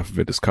because half of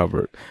it is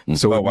covered.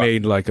 So it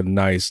made like a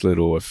nice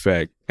little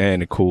effect,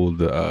 and it cooled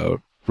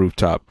the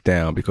rooftop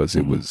down because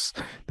it was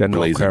that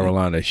North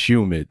Carolina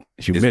humidity.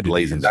 I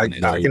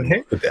can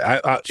hang with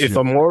that. If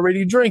I'm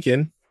already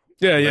drinking.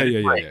 Yeah.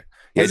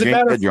 As a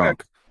matter of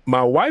fact,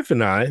 my wife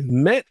and I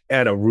met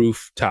at a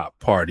rooftop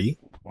party.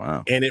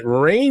 Wow. And it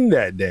rained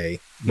that day,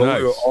 but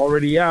we were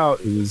already out.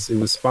 It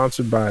was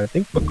sponsored by, I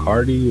think,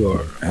 Bacardi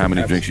or... How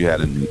many drinks you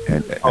had?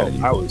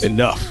 I was...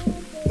 Enough.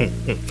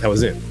 I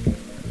was in.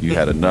 You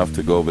had enough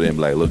to go over there and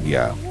be like, look,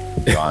 y'all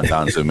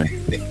dance with me.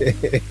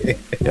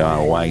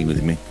 Y'all wine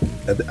with me.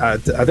 I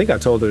think I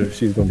told her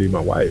she's going to be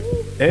my wife.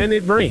 And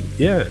it rained.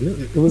 Yeah.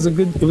 It was a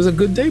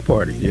good day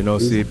party.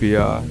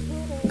 CPR,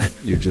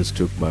 you just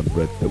took my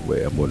breath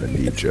away. I'm going to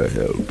need your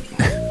help.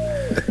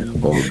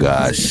 Oh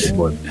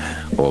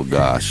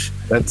gosh.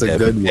 That's a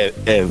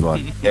good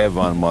one.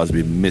 Evan must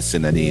be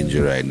missing an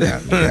angel right now.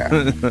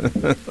 Yeah.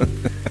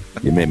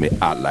 You made me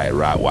out like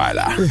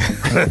Rottweiler.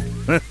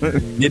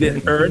 Did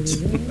it hurt?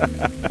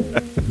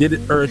 Did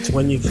it hurt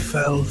when you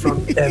fell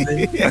from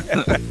heaven?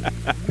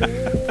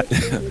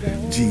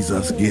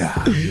 Jesus,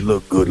 yeah. You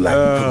look good like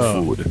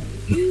good food.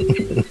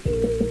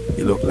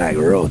 You look like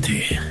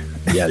roti.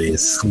 Yeah,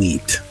 it's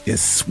sweet.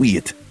 It's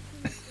sweet.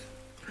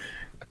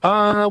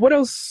 What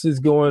else is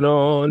going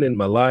on in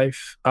my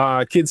life?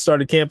 Kids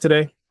started camp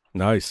today.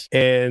 Nice.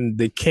 And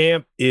the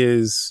camp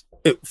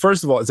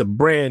first of all, it's a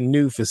brand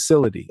new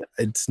facility.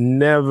 It's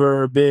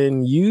never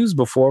been used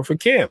before for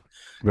camp.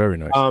 Very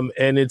nice.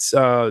 And it's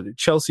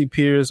Chelsea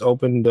Piers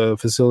opened a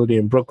facility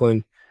in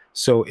Brooklyn.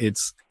 So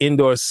it's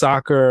indoor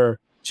soccer,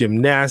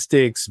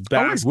 gymnastics,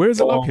 basketball. Where is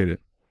it located?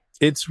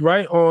 It's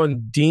right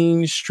on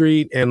Dean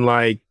Street and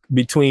like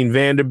between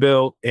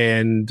Vanderbilt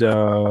and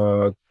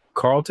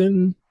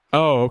Carlton.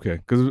 Oh, okay.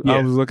 Because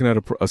I was looking at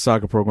a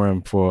soccer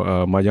program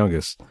for my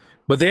youngest.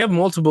 But they have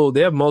multiple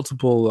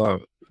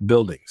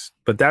buildings.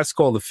 But that's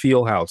called the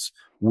Field House.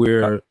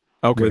 Where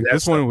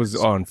this one was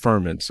on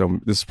Furman, so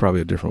this is probably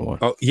a different one.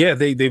 Oh yeah,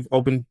 they've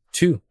opened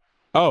two.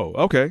 Oh,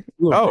 okay.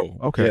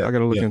 Okay. Yeah, I got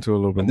to look into it a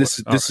little bit more.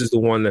 This is the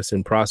one that's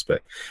in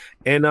Prospect.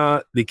 And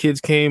the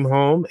kids came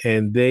home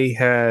and they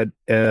had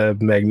a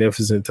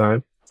magnificent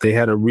time. They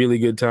had a really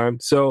good time.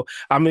 So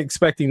I'm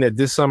expecting that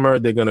this summer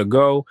they're going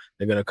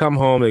to come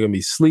home. They're going to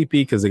be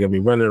sleepy because they're going to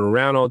be running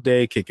around all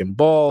day, kicking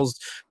balls,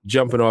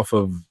 jumping off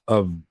of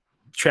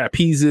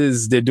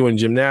trapezes. They're doing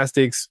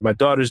gymnastics. My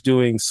daughter's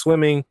doing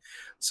swimming.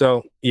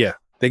 So yeah,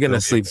 they're going to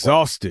sleep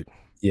exhausted.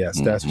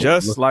 Yes, that's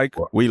just like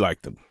we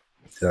like them.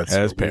 That's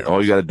as parents. All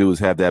you got to do is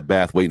have that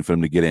bath waiting for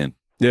them to get in.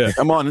 Yeah.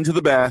 Come on into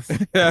the bath.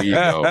 There you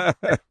go.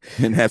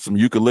 And have some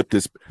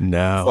eucalyptus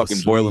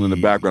fucking boiling in the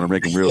background and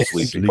make them real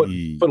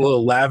sleepy. Put a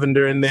little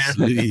lavender in there.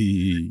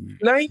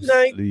 Night.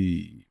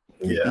 Sleep.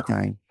 Yeah.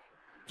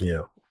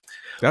 Yeah.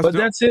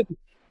 That's it.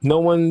 No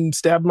one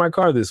stabbed my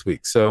car this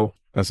week. So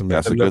that's a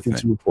good thing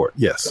to report.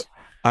 Yes.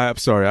 I'm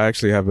sorry. I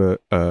actually have an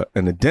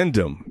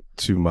addendum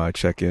to my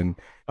check-in.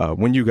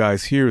 When you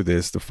guys hear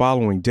this, the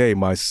following day,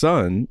 my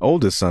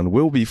oldest son,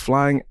 will be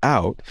flying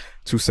out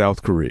to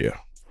South Korea.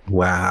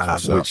 Wow.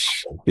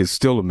 Which is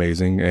still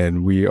amazing.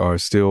 And we are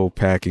still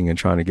packing and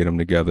trying to get them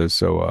together.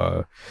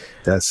 So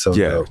that's so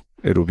dope.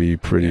 It'll be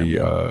pretty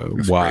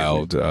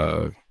wild.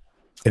 And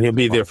he'll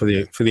be there for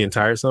the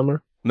entire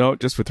summer? No,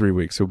 just for 3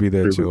 weeks. He'll be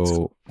there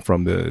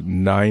from the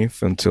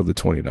 9th until the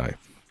 29th.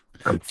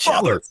 I'm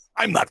jealous.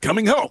 I'm not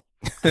coming home.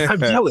 I'm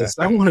jealous.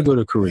 I want to go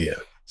to Korea.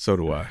 So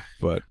do I.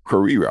 But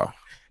Korea.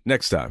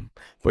 Next time.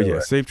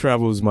 But safe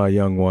travels, my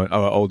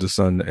oldest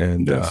son,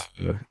 and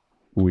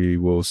we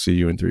will see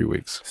you in 3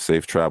 weeks.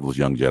 Safe travels,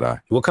 young Jedi.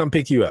 We'll come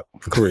pick you up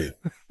for Korea.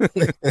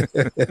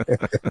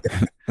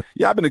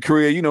 Yeah, I've been to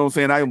Korea. You know what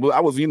I'm saying?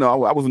 I was in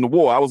the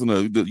war. I was in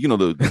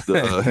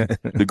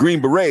the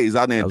Green Berets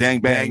out there, dang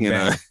bang,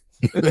 and.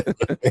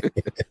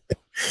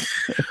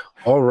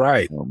 All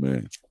right. Oh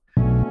man.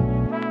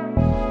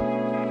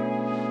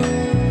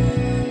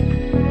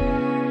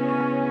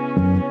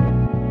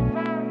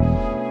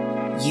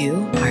 You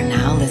are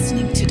now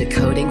listening to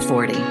Decoding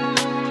 40.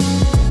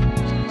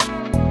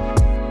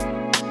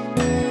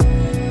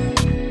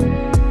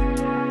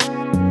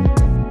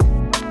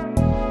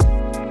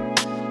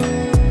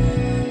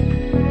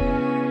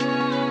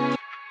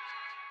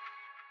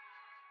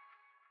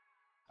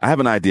 I have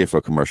an idea for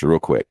a commercial real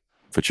quick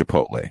for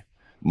Chipotle.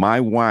 My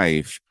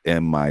wife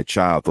and my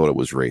child thought it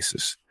was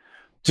racist.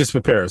 Just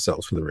prepare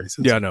ourselves for the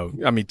racist. Yeah, no.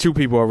 I mean, 2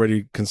 people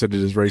already considered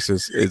as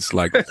racist. It's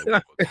like...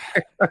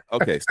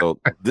 Okay, so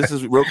this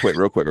is real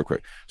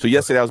quick. So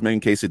yesterday I was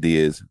making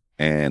quesadillas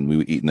and we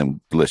were eating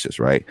them delicious,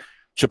 right?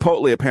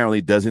 Chipotle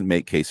apparently doesn't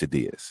make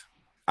quesadillas.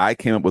 I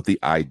came up with the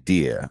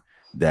idea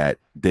that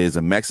there's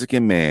a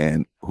Mexican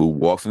man who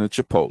walks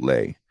into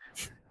Chipotle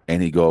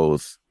and he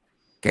goes,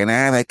 "Can I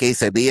have a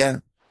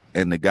quesadilla?"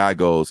 And the guy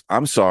goes,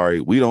 "I'm sorry,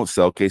 we don't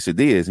sell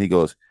quesadillas." And he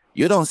goes,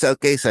 "You don't sell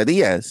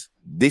quesadillas?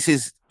 This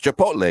is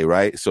Chipotle,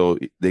 right?" So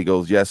they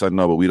goes, "Yes, I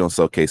know, but we don't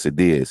sell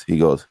quesadillas." He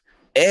goes,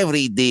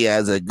 "Every dia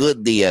is a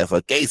good dia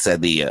for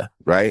quesadilla,"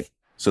 right?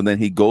 So then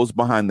he goes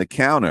behind the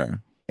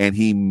counter and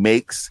he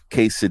makes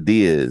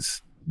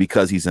quesadillas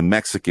because he's a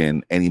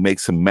Mexican, and he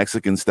makes some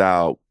Mexican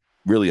style,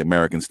 really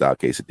American style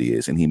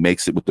quesadillas, and he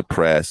makes it with the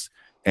press.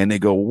 And they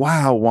go,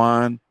 "Wow,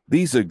 Juan,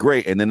 these are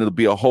great." And then it'll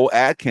be a whole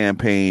ad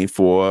campaign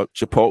for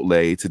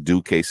Chipotle to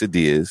do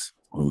quesadillas.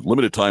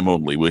 Limited time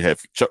only. We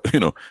have,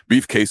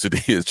 beef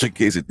quesadillas, chicken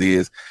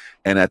quesadillas.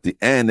 And at the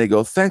end, they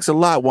go, "Thanks a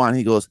lot, Juan."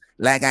 He goes,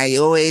 "Like I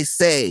always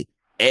say,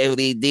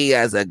 every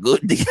dia is a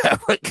good dia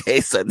for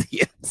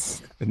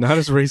quesadillas." Not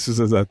as racist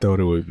as I thought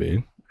it would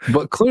be.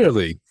 But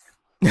clearly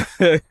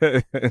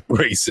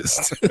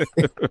racist.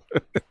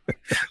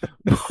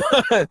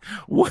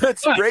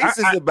 What's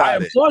racist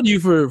about it? I applaud you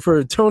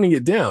for toning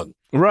it down.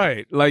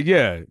 Right. Like,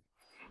 yeah.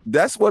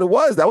 That's what it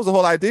was. That was the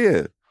whole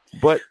idea.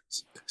 But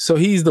so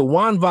he's the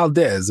Juan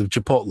Valdez of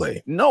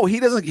Chipotle. No, he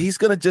doesn't. He's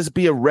going to just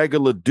be a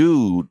regular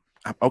dude.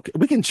 Okay,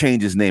 we can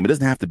change his name. It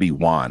doesn't have to be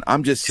Juan.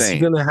 I'm just saying.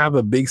 He's going to have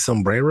a big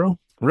sombrero?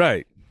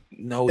 Right.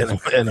 No, he's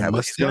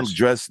going to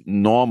dress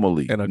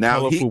normally. And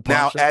now,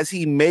 as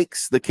he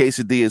makes the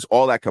quesadillas,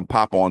 all that can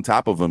pop on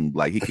top of him.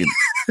 Like he can,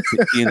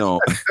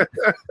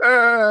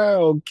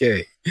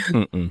 Okay.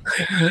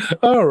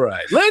 All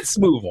right. Let's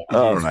move on.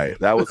 All right.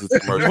 That was the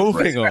commercial.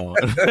 Moving on.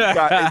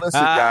 Hey,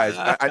 listen, guys.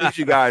 I need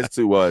you guys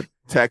to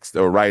text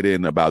or write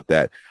in about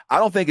that. I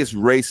don't think it's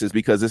racist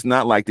because it's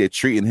not like they're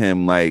treating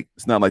him like,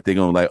 it's not like they're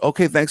going like,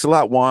 "Okay, thanks a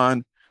lot,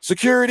 Juan.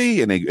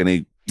 Security," and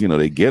they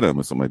they get him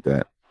or something like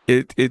that.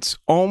 It's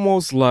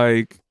almost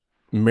like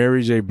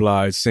Mary J.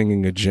 Blige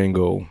singing a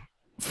jingle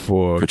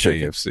for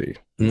KFC.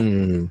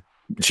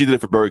 She did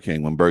it for Burger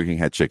King when Burger King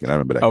had chicken. I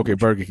remember that. Okay,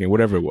 Burger King,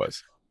 whatever it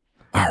was.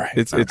 All right.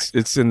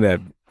 It's in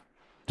that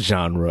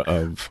genre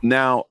of.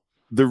 Now,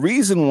 the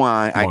reason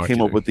why marketing. I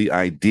came up with the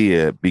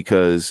idea,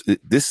 because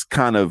this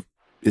kind of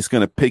is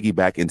going to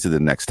piggyback into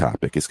the next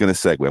topic. It's going to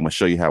segue. I'm going to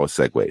show you how it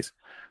segues.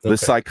 Okay. The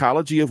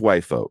psychology of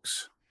white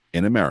folks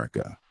in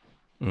America.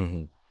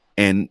 Mm-hmm.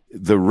 And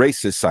the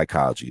racist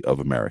psychology of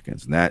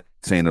Americans. Not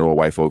saying that all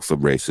white folks are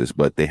racist,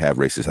 but they have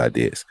racist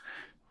ideas.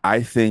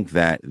 I think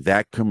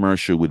that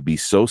commercial would be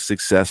so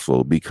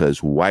successful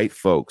because white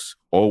folks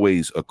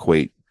always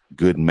equate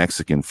good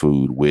Mexican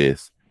food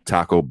with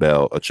Taco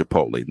Bell or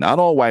Chipotle. Not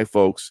all white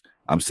folks.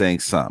 I'm saying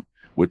some.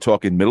 We're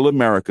talking middle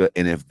America.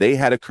 And if they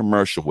had a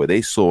commercial where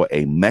they saw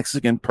a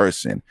Mexican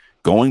person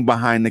going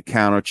behind the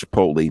counter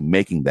Chipotle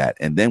making that,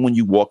 and then when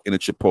you walk into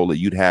Chipotle,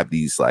 you'd have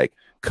these like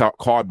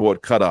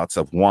cardboard cutouts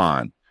of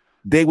Juan,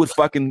 they would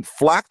fucking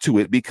flock to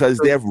it because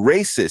they're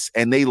racist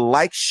and they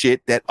like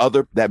shit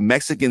that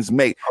Mexicans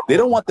make. They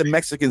don't want the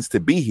Mexicans to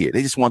be here.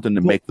 They just want them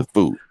to make the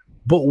food.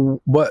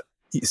 But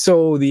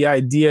so the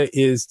idea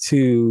is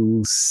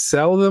to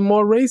sell them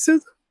more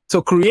racist?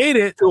 So create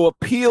it to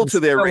appeal to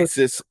their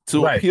racist,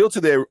 appeal to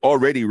their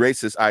already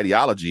racist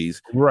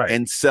ideologies, right?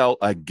 And sell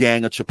a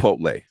gang of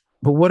Chipotle.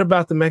 But what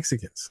about the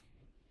Mexicans?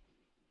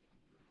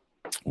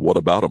 What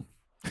about them?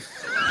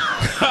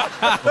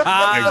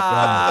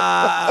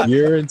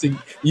 You're into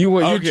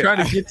you're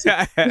trying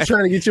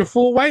to get your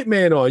full white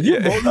man on. You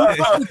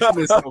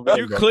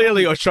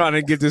clearly are trying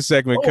to get this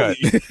segment cut.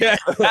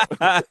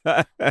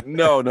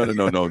 No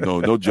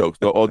jokes.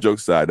 No, all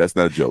jokes aside, that's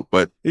not a joke.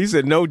 But he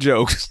said no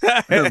jokes.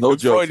 No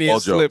jokes. All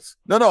jokes.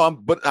 No.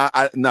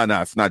 It's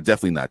not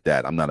definitely not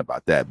that. I'm not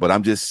about that. But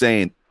I'm just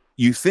saying,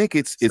 you think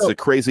it's a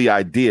crazy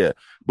idea,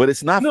 but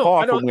it's not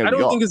far from where we are.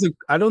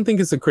 I don't think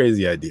it's a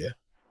crazy idea.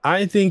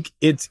 I think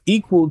it's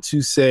equal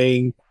to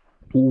saying,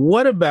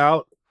 what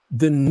about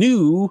the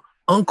new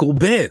Uncle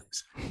Ben?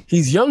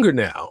 He's younger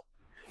now.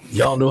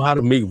 Y'all know how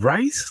to make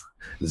rice?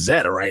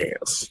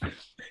 Zatarans.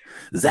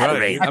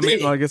 Right. I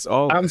mean, I guess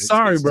all. I'm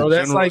sorry, bro.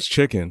 That's like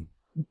chicken.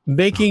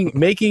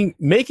 Making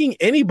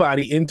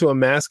anybody into a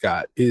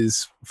mascot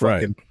is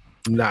fucking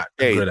not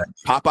a good idea.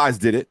 Popeyes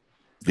did it.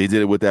 They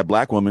did it with that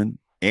black woman.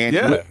 And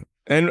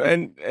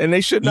and they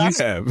should not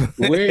have.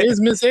 Where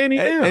is Miss Annie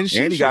now? And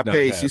Annie got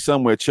paid. She's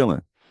somewhere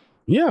chilling.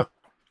 Yeah.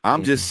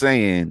 I'm just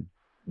saying,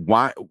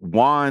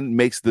 Juan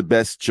makes the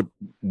best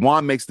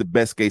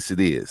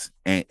quesadillas,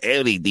 and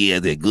every day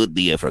is a good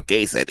day for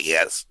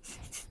quesadillas.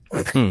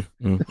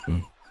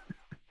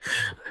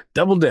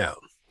 Double down.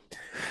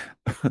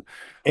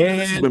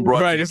 And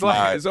right,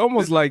 it's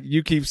almost like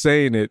you keep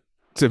saying it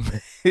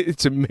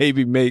to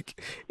maybe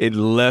make it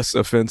less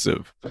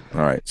offensive.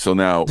 All right. So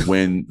now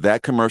when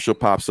that commercial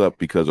pops up,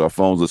 because our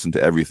phones listen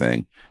to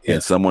everything,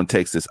 and someone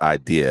takes this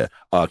idea,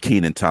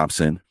 Kenan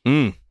Thompson.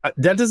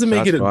 That doesn't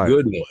make it a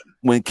good one.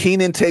 When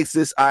Kenan takes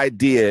this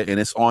idea and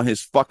it's on his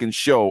fucking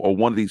show or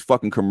one of these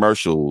fucking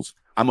commercials,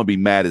 I'm going to be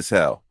mad as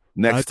hell.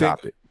 Next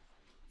topic.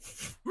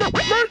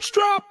 Merch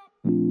drop.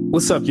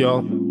 What's up,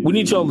 y'all? We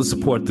need y'all to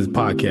support this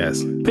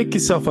podcast. Pick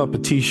yourself up a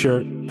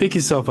t-shirt. Pick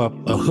yourself up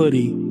a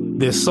hoodie.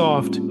 They're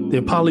soft.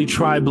 They're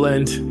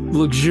poly-tri-blend,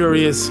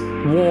 luxurious,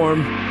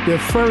 warm. They're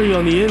furry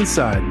on the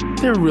inside.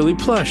 They're really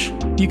plush.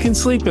 You can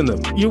sleep in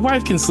them. Your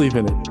wife can sleep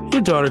in it.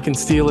 Your daughter can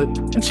steal it,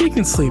 and she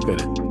can sleep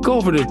in it. Go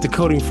over to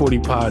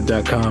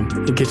decoding40pod.com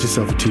and get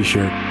yourself a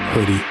t-shirt,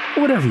 hoodie,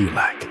 whatever you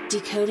like.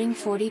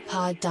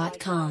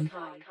 Decoding40pod.com.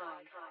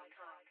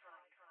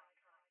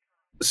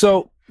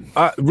 So,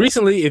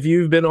 recently, if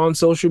you've been on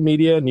social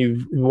media and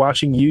you've been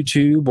watching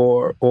YouTube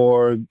or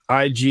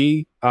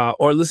IG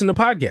or listen to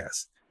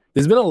podcasts,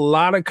 there's been a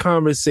lot of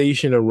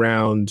conversation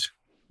around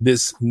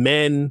this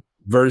men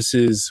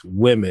versus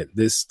women.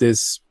 This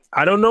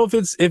I don't know if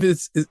it's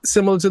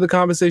similar to the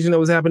conversation that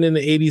was happening in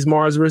the 80s,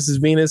 Mars versus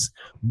Venus,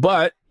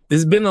 but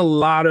there's been a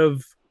lot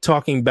of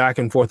talking back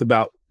and forth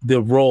about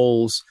the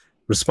roles,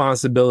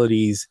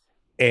 responsibilities,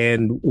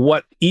 and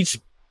what each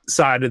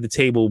side of the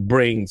table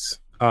brings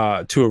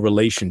to a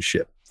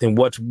relationship, and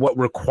what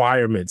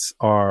requirements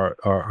are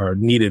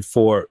needed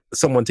for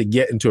someone to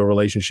get into a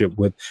relationship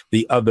with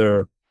the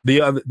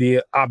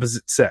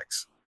opposite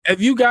sex.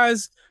 Have you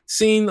guys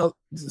seen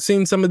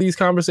some of these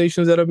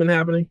conversations that have been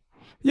happening?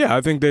 Yeah,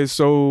 I think they're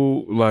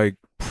so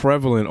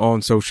prevalent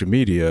on social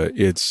media.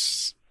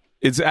 It's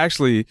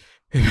actually.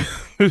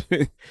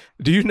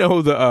 Do you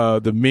know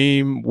the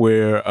meme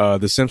where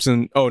the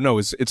Simpson? Oh no,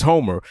 it's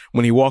Homer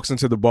when he walks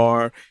into the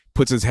bar,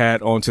 puts his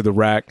hat onto the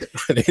rack.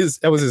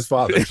 That was his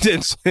father. Was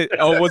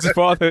his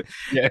father?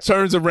 Yeah.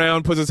 Turns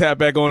around, puts his hat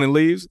back on, and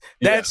leaves.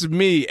 That's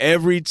me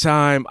every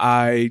time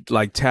I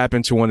tap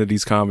into one of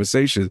these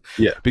conversations.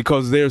 Yeah,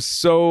 because they're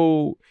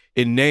so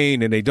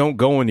inane and they don't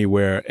go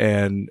anywhere,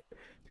 and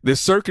they're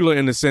circular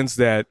in the sense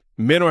that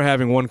men are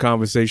having one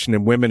conversation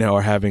and women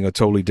are having a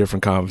totally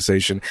different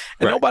conversation,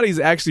 and nobody's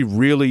actually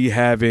really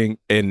having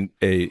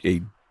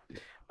a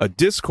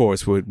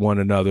discourse with one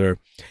another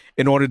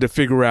in order to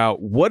figure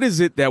out what is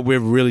it that we're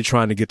really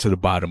trying to get to the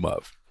bottom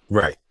of.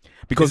 Right.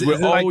 Because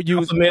we're all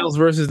using the males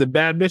versus the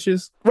bad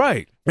bitches.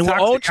 Right. And we're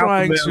all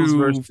trying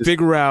to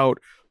figure out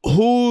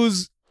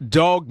whose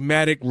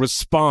dogmatic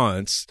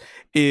response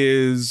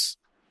is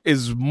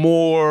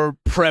more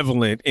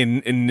prevalent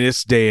in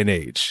this day and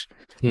age.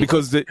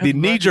 Because the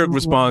knee-jerk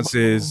response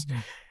is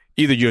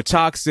either you're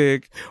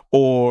toxic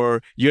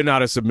or you're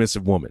not a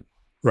submissive woman.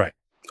 Right.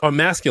 Or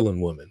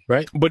masculine woman,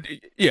 right? But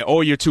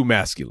or you're too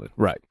masculine.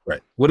 Right.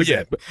 Right. What is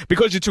that?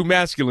 Because you're too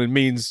masculine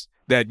means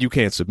that you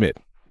can't submit.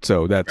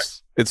 So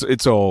that's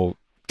it's all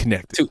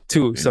connected.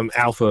 To some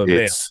alpha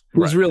male.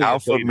 Who's really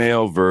alpha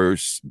male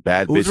versus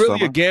bad bitch. Who's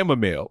really a gamma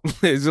male.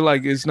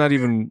 It's not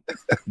even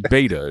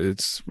beta.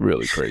 It's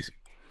really crazy.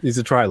 He's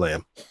a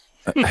tri-lamb.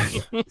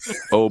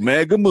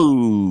 Omega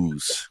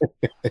moves.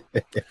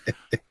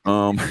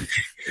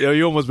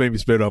 You almost made me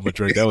spit on my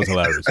drink. That was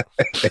hilarious.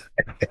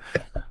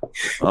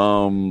 I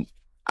don't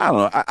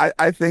know.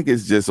 I think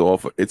it's just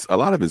off. It's a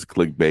lot of it's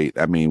clickbait.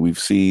 I mean, we've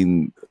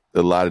seen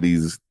a lot of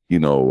these,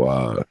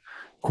 quote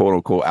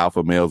unquote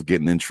alpha males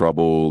getting in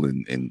trouble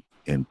and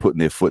putting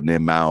their foot in their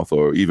mouth,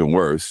 or even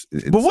worse.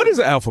 But what is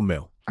an alpha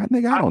male? I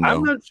think I don't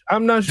know.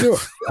 I'm not sure.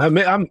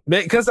 I'm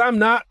because I'm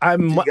not.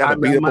 You gotta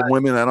beat up on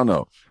women. I don't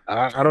know.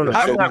 I don't know.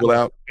 Show people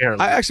out.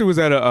 I actually was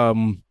at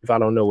a if I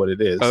don't know what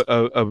it is,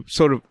 a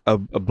sort of a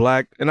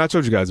black, and I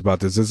told you guys about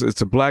this.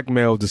 It's a black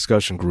male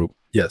discussion group.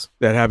 Yes,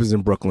 that happens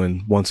in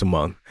Brooklyn once a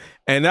month,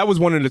 and that was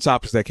one of the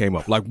topics that came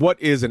up. Like,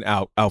 what is an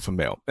alpha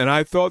male? And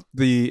I thought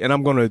and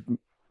I'm going to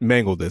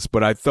mangle this,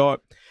 but I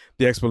thought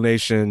the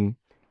explanation,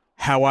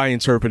 how I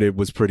interpret it,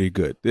 was pretty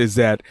good. Is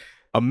that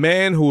a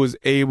man who is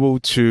able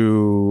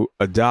to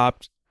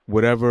adopt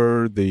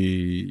whatever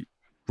the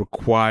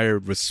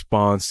required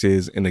response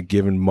is in a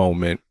given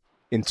moment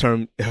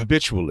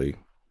habitually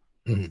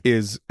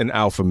is an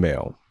alpha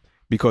male,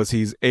 because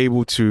he's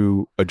able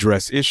to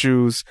address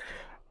issues,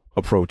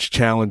 approach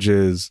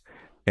challenges,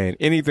 and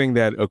anything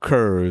that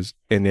occurs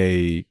in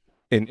a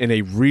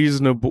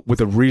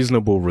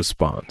reasonable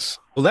response.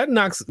 Well, that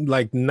knocks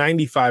like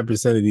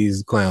 95% of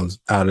these clowns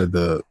out of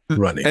the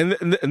running.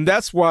 And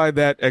that's why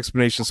that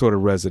explanation sort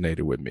of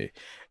resonated with me,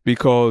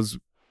 because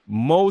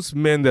most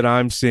men that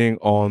I'm seeing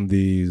on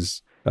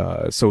these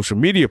social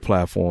media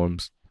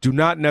platforms do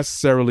not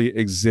necessarily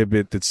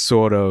exhibit the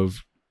sort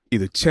of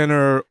either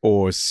tenor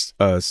or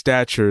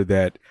stature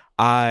that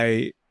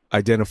I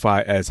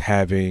identify as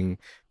having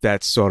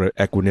that sort of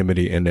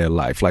equanimity in their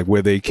life, like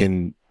where they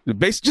can,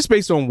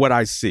 based on what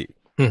I see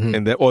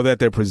or that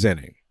they're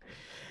presenting.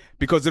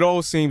 Because it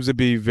all seems to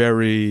be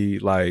very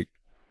like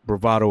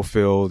bravado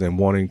filled and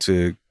wanting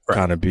to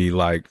kind of be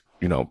like,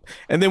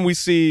 and then we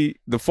see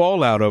the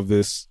fallout of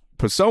this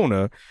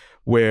persona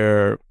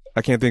where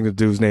I can't think of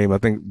the dude's name. I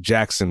think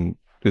Jackson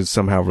is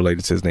somehow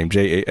related to his name,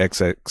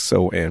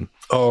 Jaxxon.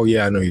 Oh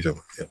yeah, I know you're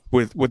talking about.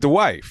 Yeah. With the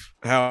wife,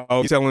 how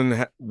he's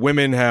telling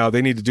women how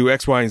they need to do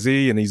X, Y, and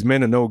Z, and these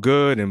men are no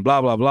good, and blah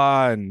blah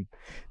blah, and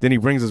then he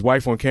brings his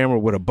wife on camera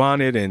with a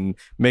bonnet and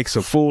makes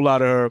a fool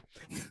out of her.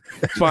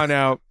 Find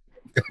out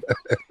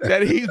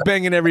that he's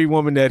banging every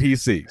woman that he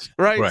sees,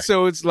 right?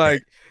 So it's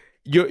like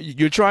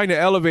you're trying to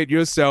elevate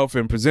yourself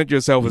and present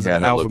yourself as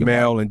an alpha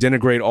male and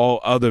denigrate all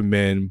other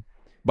men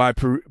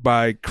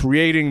by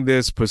creating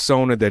this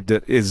persona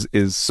that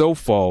is so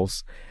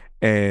false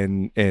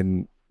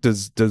and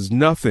does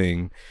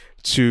nothing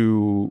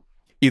to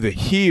either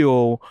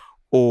heal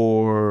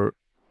or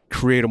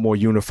create a more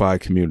unified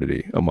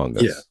community among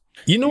us. Yeah.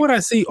 You know what I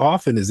see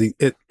often is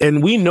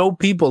and we know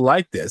people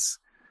like this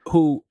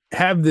who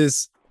have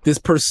this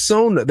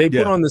persona. They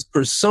put on this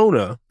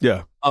persona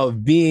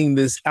of being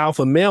this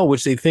alpha male,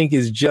 which they think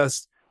is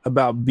just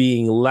about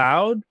being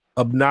loud,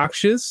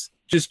 obnoxious,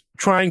 just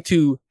trying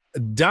to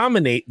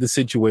dominate the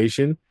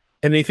situation.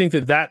 And they think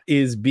that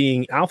is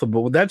being alpha,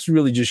 but that's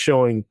really just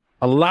showing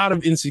a lot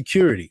of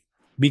insecurity,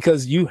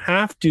 because you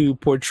have to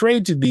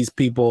portray to these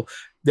people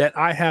that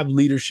I have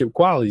leadership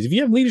qualities. If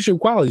you have leadership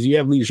qualities, you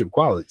have leadership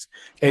qualities.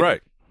 And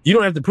right. You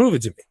don't have to prove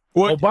it to me.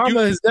 Well,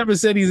 Obama has never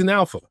said he's an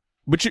alpha.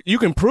 But you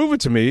can prove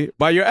it to me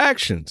by your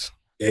actions.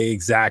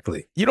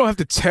 Exactly. You don't have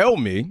to tell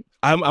me.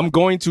 I'm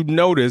going to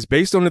notice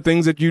based on the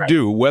things that you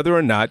do, whether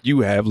or not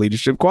you have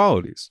leadership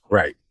qualities.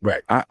 Right.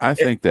 I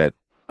think that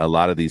a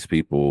lot of these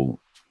people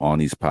on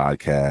these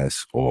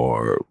podcasts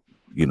or,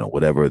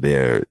 whatever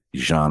their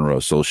genre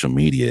of social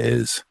media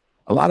is,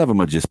 a lot of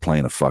them are just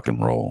playing a fucking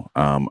role.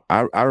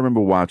 I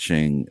remember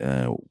watching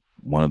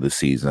one of the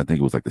seasons, I think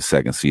it was like the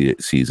second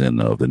season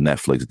of the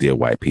Netflix Dear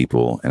White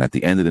People. And at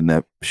the end of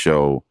the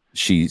show,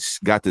 she's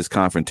got this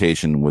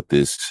confrontation with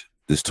this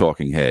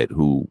talking head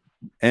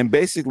and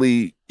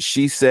basically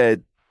she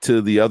said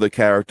to the other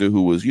character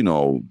who was,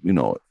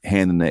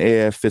 hand in the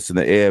air, fist in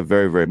the air,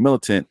 very, very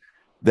militant,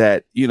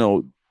 that,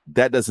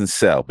 that doesn't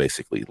sell,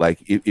 basically. Like,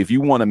 if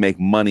you want to make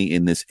money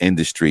in this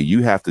industry,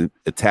 you have to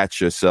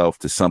attach yourself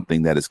to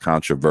something that is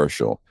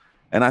controversial.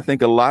 And I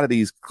think a lot of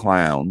these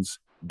clowns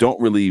don't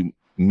really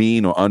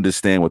mean or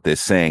understand what they're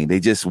saying. They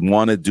just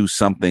want to do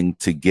something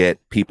to get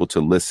people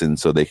to listen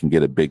so they can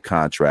get a big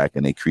contract,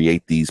 and they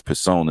create these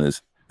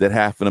personas that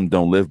half of them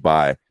don't live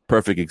by.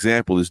 Perfect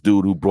example, this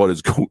dude who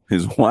brought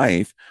his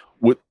wife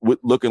with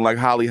looking like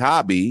Holly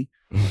Hobby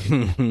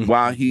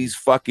while he's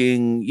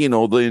fucking,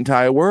 the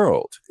entire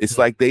world. It's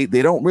like they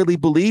don't really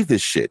believe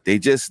this shit. They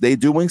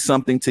doing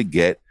something to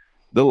get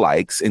the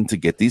likes and to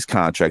get these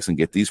contracts and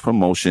get these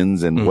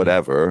promotions and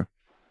whatever.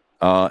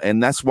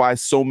 And that's why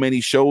so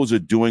many shows are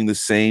doing the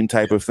same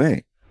type of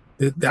thing.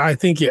 I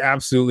think you're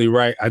absolutely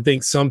right. I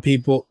think some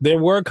people, there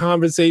were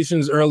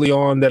conversations early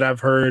on that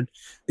I've heard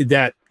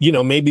that,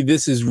 maybe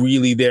this is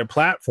really their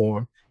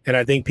platform. And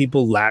I think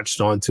people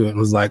latched onto it and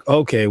was like,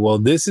 okay, well,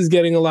 this is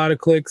getting a lot of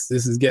clicks.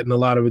 This is getting a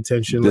lot of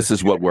attention. This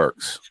is what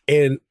works.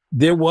 And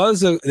there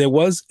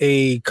was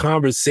a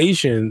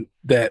conversation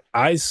that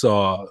I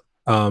saw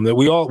that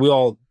we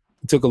all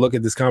took a look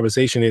at this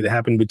conversation. It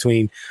happened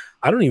between,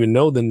 I don't even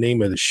know the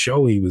name of the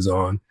show he was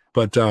on,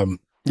 but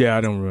yeah,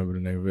 I don't remember the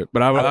name of it,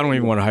 but I don't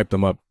even want to hype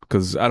them up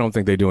because I don't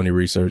think they do any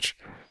research.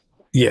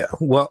 Yeah,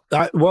 well,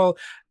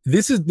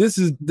 this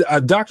is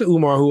Dr.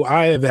 Umar, who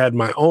I have had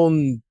my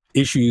own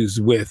issues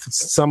with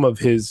some of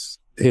his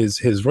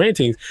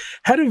rantings,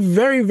 had a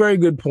very, very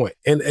good point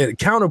and a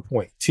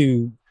counterpoint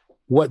to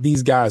what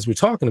these guys were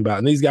talking about.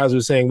 And these guys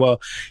were saying,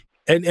 well,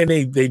 and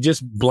they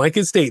just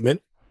blanket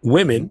statement,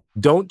 women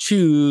don't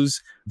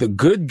choose the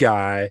good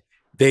guy.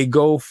 They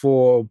go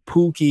for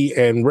Pookie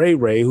and Ray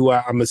Ray, who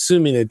I'm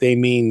assuming that they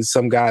mean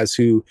some guys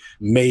who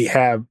may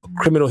have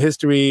criminal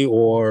history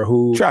or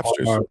who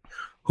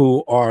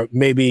are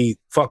maybe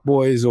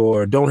fuckboys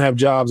or don't have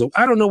jobs.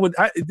 I don't know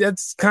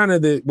that's kind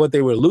of what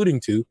they were alluding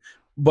to.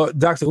 But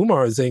Dr.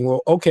 Umar is saying,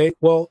 well, okay,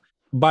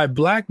 by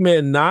black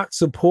men not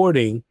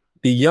supporting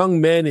the young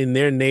men in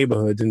their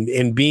neighborhoods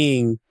and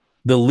being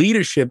the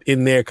leadership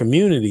in their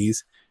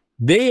communities,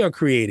 they are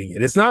creating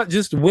it. It's not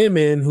just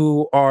women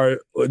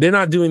they're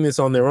not doing this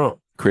on their own.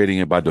 Creating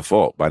it by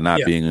default, by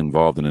not being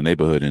involved in the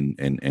neighborhood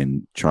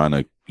and trying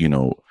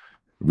to,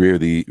 rear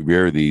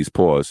these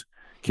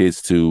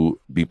kids to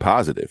be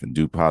positive and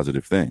do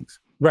positive things.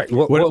 Right.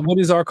 What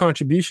is our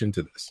contribution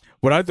to this?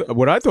 What I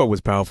thought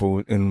was powerful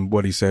in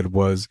what he said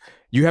was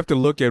you have to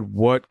look at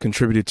what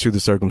contributed to the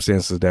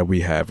circumstances that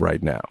we have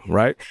right now,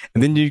 right?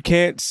 And then you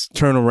can't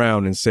turn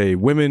around and say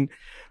women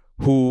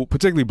who,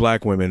 particularly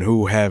black women,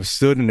 who have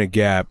stood in a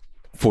gap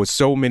for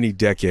so many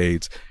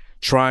decades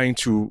trying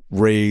to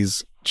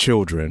raise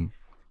children,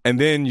 and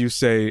then you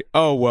say,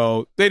 oh,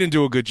 well, they didn't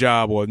do a good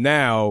job, or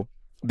now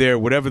they're,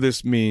 whatever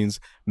this means,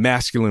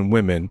 masculine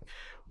women,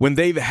 when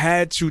they've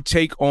had to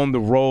take on the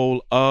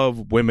role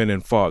of women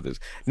and fathers.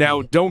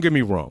 Now, don't get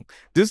me wrong.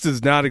 This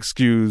does not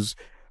excuse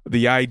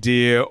the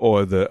idea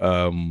or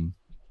the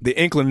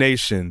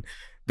inclination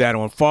that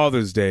on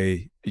Father's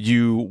Day,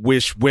 you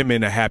wish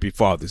women a happy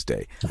Father's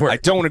Day. Right. I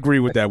don't agree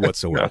with that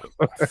whatsoever.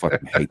 I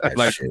fucking hate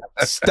that shit.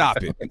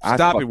 Stop it.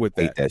 Stop it with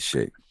that. I hate that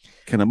shit.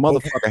 Can a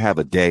motherfucker have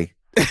a day?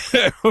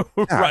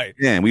 Right.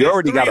 Man, we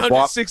already got a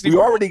barbecue.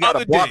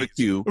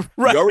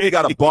 Right. We already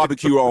got a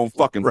barbecue on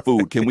fucking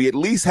food. Can we at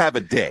least have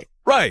a day?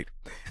 Right.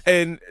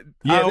 And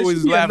I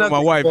always laugh at my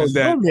wife is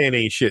that no man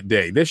ain't shit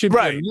day. There should be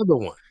another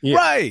one. Yeah.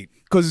 Right.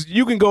 Because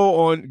you can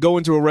go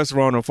into a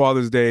restaurant on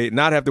Father's Day,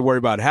 not have to worry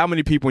about how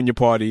many people in your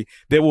party.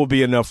 There will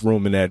be enough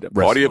room in that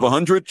restaurant. Party of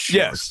 100?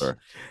 Yes. Sure.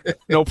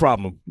 No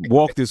problem.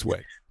 Walk this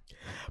way.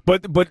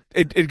 But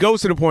it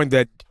goes to the point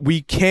that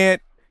we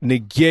can't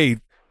negate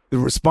the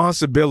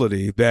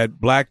responsibility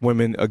that black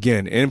women,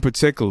 again, in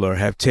particular,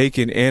 have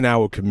taken in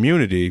our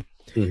community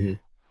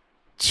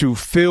to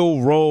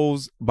fill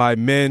roles by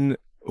men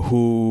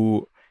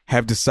who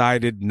have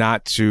decided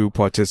not to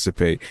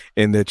participate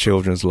in their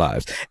children's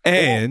lives.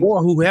 And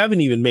or who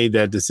haven't even made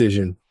that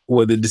decision,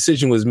 or the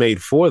decision was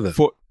made for them.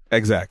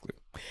 Exactly.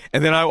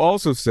 And then I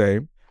also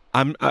say,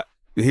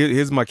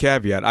 here's my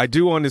caveat. I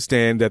do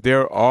understand that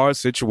there are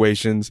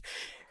situations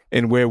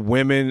in where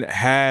women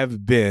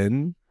have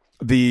been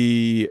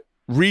the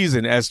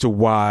reason as to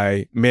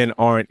why men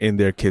aren't in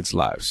their kids'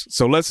 lives.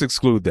 So let's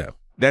exclude them.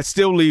 That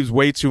still leaves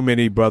way too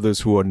many brothers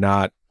who are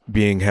not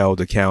being held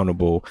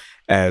accountable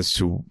as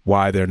to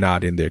why they're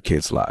not in their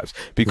kids' lives.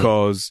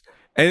 Because,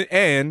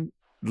 and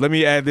let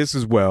me add this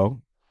as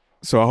well.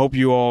 So I hope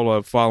you all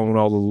are following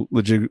all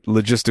the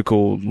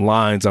logistical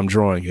lines I'm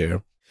drawing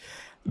here.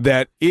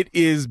 That it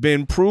has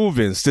been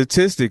proven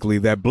statistically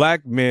that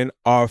black men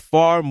are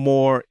far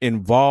more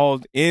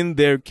involved in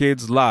their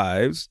kids'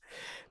 lives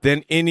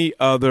than any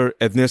other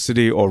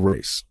ethnicity or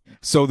race.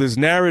 So this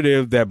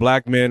narrative that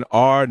black men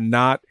are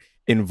not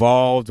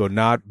involved or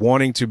not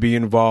wanting to be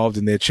involved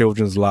in their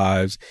children's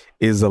lives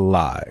is a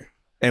lie.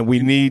 And we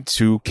need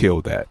to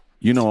kill that.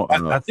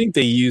 I think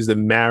they use the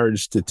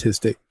marriage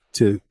statistic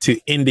to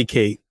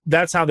indicate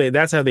that's how they're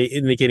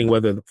indicating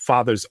whether the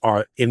fathers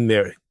are in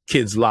their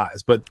kids'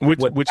 lives. But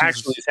which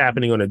actually is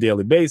happening on a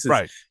daily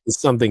basis is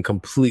something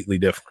completely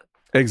different.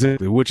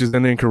 Exactly, which is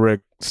an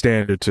incorrect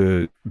standard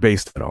to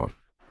base that on.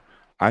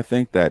 I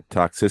think that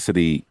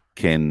toxicity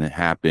can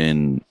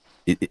happen.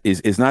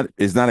 Is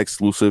not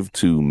exclusive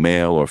to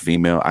male or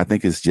female. I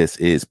think it's just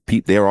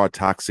there are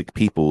toxic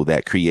people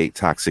that create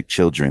toxic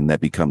children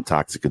that become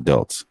toxic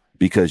adults,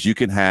 because you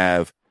can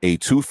have a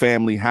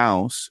 2-family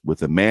house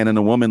with a man and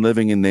a woman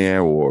living in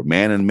there, or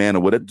man and man, or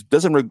whatever.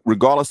 Doesn't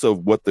regardless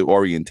of what the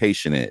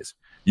orientation is.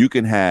 You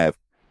can have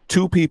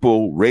 2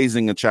 people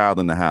raising a child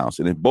in the house,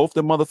 and if both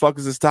the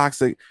motherfuckers is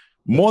toxic,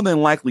 more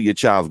than likely your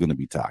child's going to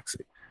be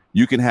toxic.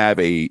 You can have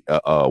a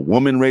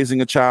woman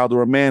raising a child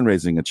or a man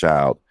raising a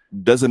child.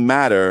 Doesn't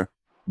matter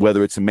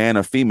whether it's a man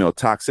or female.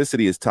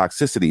 Toxicity is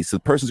toxicity. So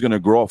the person's going to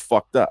grow up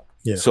fucked up.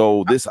 Yeah.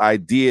 So this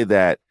idea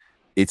that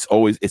it's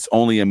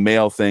only a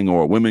male thing,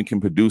 or women can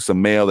produce a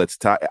male that's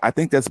I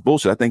think that's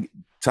bullshit. I think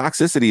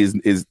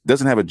toxicity is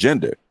doesn't have a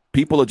gender.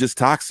 People are just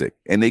toxic,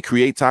 and they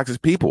create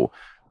toxic people.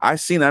 I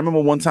remember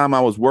one time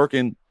I was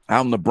working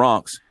out in the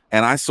Bronx,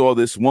 and I saw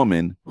this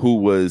woman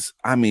who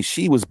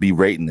she was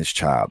berating this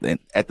child, and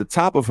at the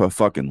top of her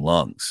fucking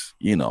lungs,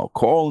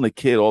 calling the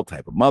kid all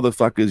type of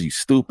motherfuckers, you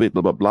stupid,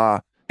 blah, blah, blah.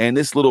 And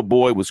this little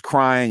boy was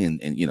crying,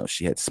 and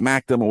she had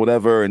smacked him or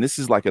whatever. And this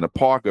is like in a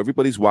park,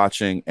 everybody's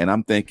watching. And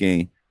I'm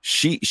thinking,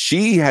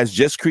 she has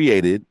just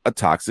created a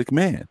toxic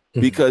man,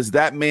 because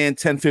that man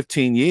 10,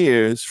 15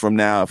 years from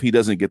now, if he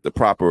doesn't get the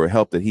proper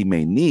help that he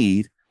may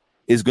need,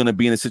 is going to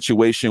be in a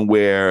situation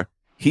where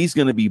he's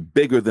going to be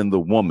bigger than the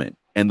woman.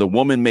 and the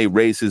woman may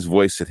raise his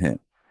voice at him,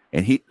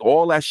 and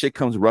all that shit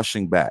comes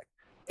rushing back,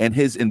 and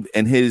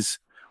his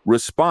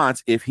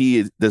response, if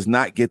he does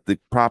not get the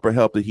proper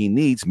help that he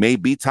needs, may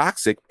be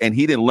toxic. And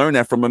he didn't learn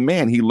that from a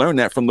man. He learned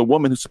that from the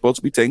woman who's supposed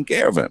to be taking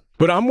care of him.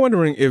 But I'm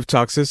wondering if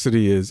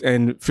toxicity is,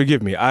 and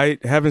forgive me, I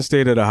haven't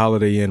stayed at a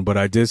Holiday Inn, but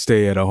I did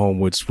stay at a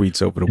Homewood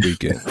Suites over the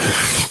weekend.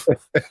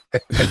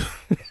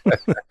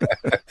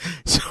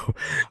 So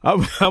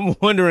I'm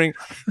wondering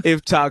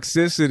if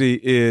toxicity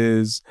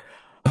is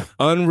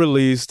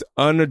unreleased,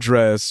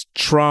 unaddressed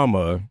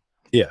trauma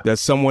that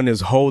someone is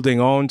holding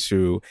on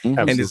to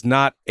and is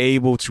not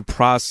able to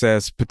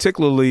process,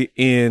 particularly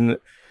in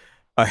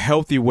a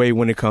healthy way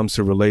when it comes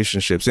to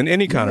relationships, in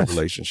any kind of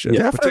relationship,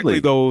 particularly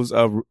those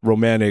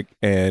romantic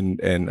and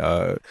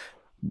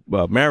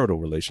marital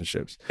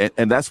relationships.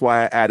 And that's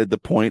why I added the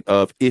point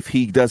of if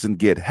he doesn't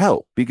get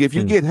help, because if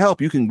you get help,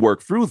 you can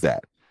work through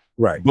that.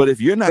 Right. But if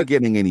you're not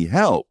getting any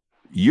help,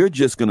 you're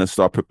just going to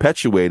start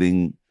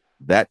perpetuating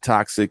that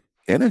toxic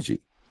energy.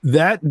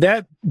 That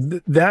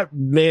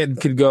man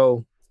could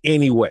go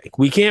any way.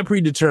 We can't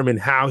predetermine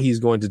how he's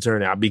going to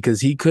turn out,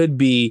 because he could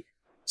be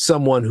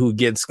someone who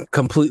gets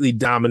completely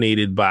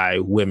dominated by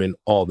women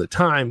all the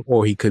time,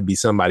 or he could be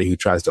somebody who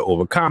tries to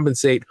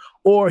overcompensate,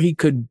 or he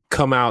could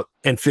come out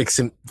and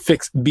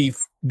be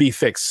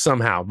fixed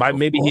somehow by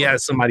maybe he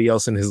has somebody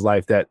else in his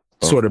life that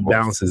sort of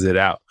balances it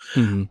out.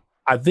 Mm-hmm.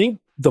 I think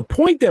the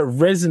point that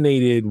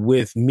resonated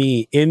with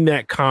me in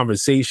that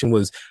conversation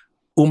was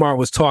Umar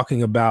was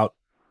talking about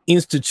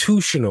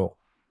institutional,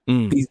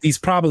 these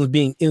problems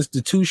being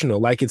institutional.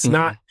 Like it's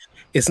not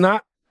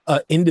an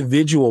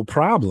individual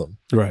problem.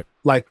 Right.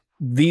 Like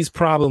these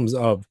problems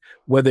of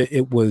whether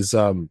it was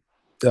the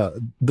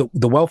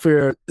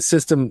welfare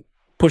system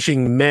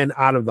pushing men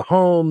out of the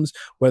homes,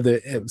 whether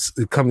it's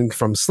coming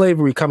from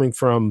slavery, coming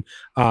from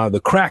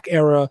the crack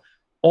era,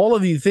 all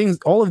of these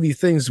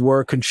things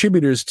were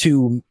contributors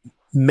to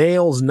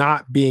males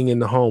not being in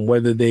the home,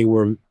 whether they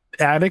were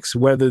addicts,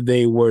 whether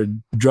they were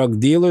drug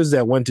dealers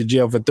that went to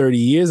jail for 30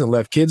 years and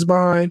left kids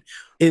behind.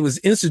 It was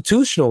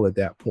institutional at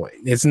that point.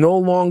 It's no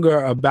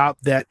longer about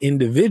that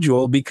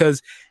individual,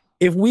 because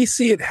if we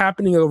see it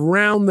happening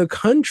around the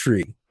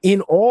country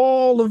in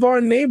all of our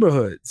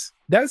neighborhoods,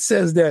 that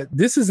says that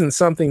this isn't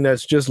something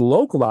that's just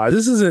localized.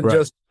 This isn't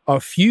just a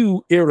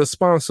few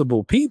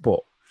irresponsible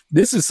people.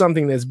 This is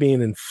something that's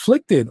being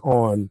inflicted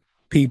on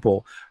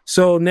people.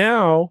 So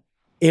now,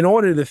 in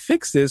order to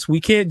fix this, we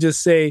can't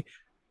just say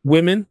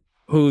women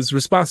whose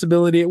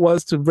responsibility it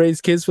was to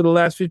raise kids for the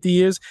last 50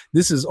 years,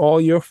 this is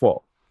all your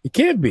fault. It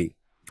can't be.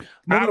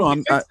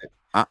 I'm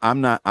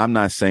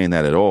not saying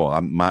that at all.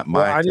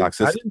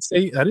 Toxicity. I didn't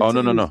say.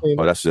 No.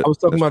 Oh, that's it. I was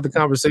talking about the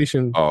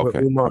conversation with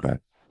Umar,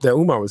 that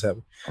Umar was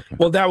having. Okay.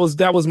 Well, that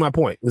was my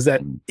point. Was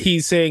that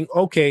he's saying,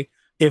 okay,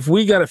 if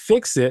we got to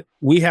fix it,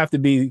 we have to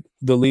be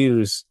the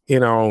leaders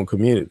in our own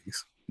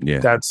communities. Yeah,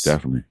 that's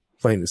definitely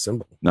plain and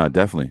simple. No,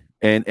 definitely.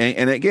 And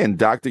again,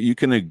 Doctor, you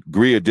can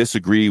agree or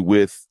disagree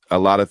with a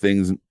lot of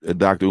things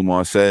Dr.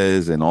 Umar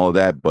says and all of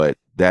that, but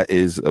that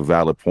is a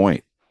valid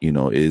point.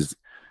 Is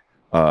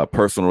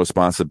personal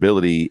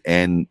responsibility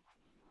and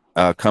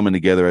coming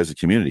together as a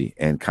community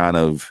and kind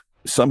of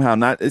somehow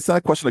it's not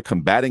a question of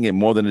combating it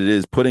more than it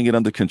is putting it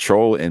under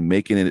control and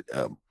making it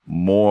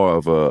more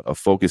of a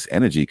focused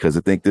energy. Because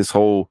I think this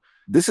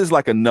is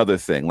like another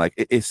thing. Like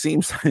it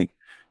seems like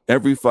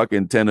every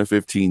fucking 10 or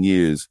 15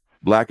 years,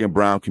 Black and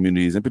brown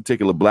communities, in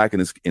particular Black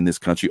in this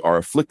country, are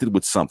afflicted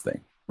with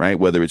something, right?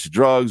 Whether it's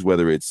drugs,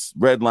 whether it's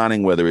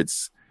redlining, whether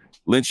it's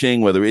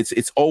lynching, whether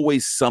it's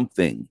always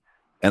something.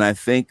 And I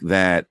think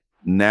that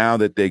now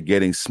that they're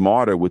getting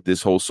smarter with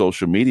this whole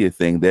social media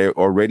thing, they're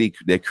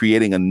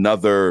creating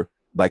another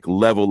like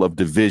level of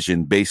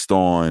division based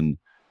on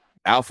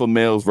alpha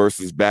males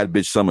versus bad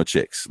bitch summer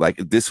chicks. Like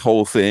this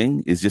whole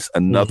thing is just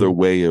another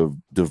way of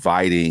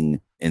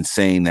dividing and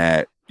saying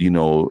that,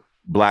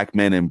 Black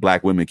men and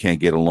Black women can't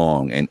get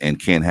along and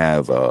can't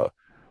have a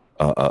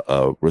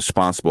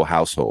responsible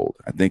household.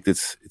 I think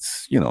it's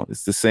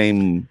the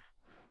same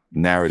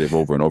narrative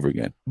over and over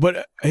again.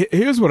 But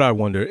here's what I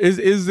wonder: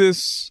 is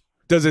this?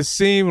 Does it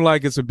seem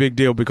like it's a big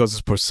deal because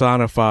it's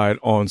personified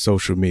on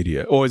social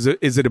media, or is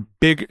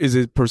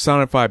it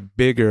personified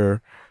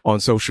bigger on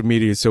social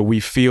media so we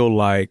feel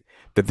like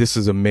that this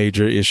is a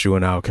major issue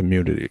in our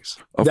communities?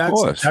 Of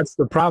course. That's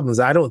the problem.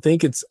 I don't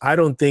think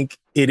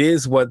it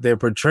is what they're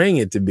portraying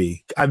it to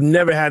be. I've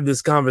never had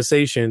this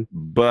conversation.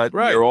 But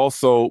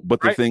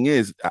the thing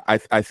is,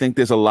 I think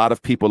there's a lot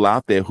of people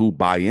out there who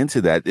buy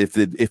into that.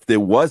 If there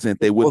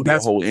wasn't, there wouldn't be a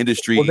whole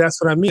industry. Well, that's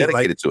what I mean.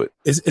 Dedicated to it.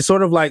 It's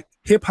sort of like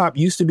hip hop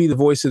used to be the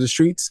voice of the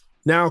streets.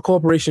 Now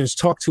corporations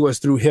talk to us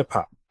through hip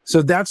hop.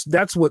 So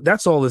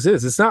that's all this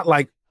is. It's not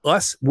like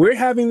we're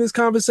having this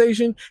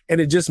conversation and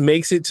it just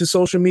makes it to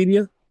social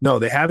media. No,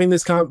 they're having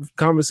this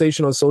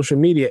conversation on social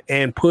media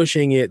and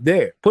pushing it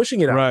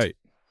out.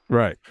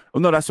 Right. Well,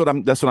 no, that's what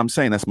I'm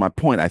saying. That's my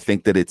point. I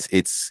think that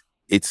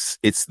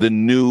it's the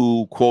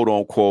new quote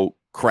unquote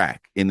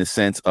crack, in the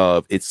sense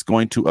of it's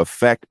going to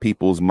affect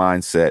people's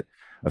mindset,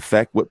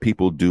 affect what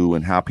people do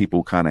and how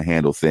people kind of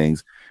handle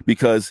things.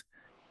 Because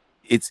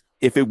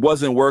if it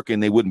wasn't working,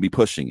 they wouldn't be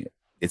pushing it.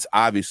 It's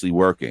obviously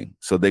working,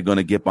 so they're going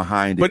to get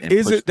behind it. But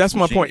is it? That's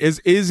my point.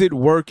 Is it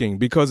working?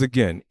 Because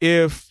again,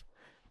 if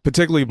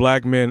particularly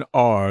black men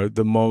are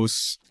the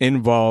most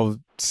involved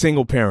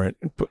single parent,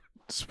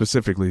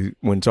 specifically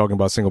when talking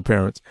about single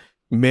parents,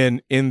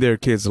 men in their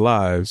kids'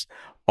 lives,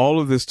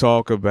 all of this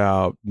talk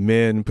about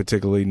men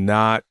particularly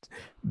not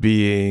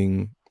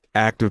being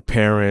active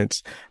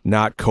parents,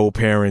 not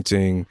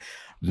co-parenting,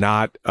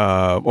 not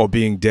or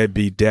being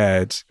deadbeat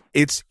dads,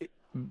 it's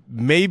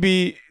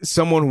maybe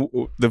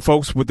the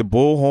folks with the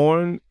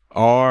bullhorn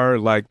are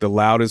like the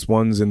loudest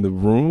ones in the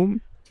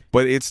room,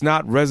 but it's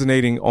not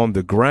resonating on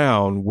the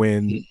ground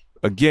when,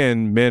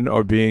 again, men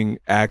are being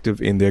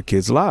active in their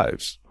kids'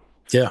 lives.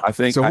 Yeah.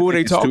 So who are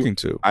they talking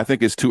to? I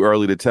think it's too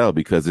early to tell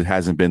because it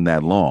hasn't been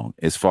that long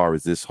as far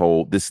as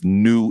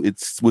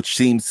which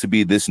seems to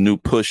be this new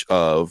push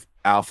of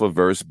alpha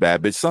versus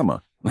bad bitch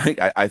summer. Like,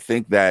 I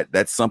think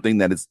that's something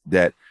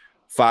that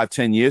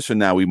 5-10 years from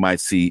now, we might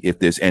see if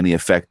there's any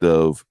effect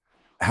of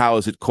how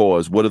is it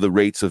caused? What are the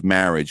rates of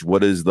marriage?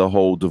 What is the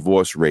whole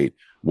divorce rate?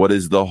 What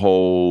is the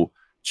whole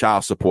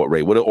child support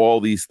rate? What are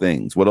all these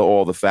things? What are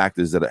all the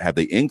factors that have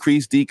they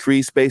increased,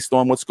 decreased based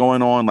on what's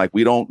going on? Like,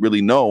 we don't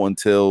really know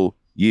until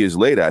years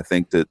later, I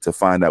think, to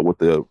find out what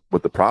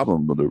the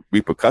problem or the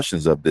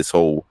repercussions of this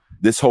whole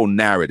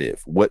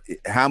narrative.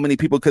 How many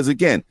people? Because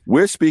again,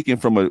 we're speaking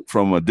from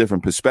a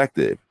different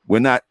perspective. We're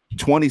not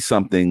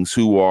 20-somethings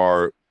who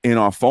are in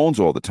our phones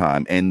all the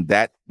time, and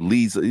that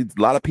leads a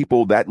lot of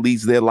people. That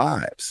leads their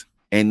lives,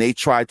 and they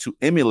try to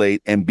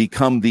emulate and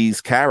become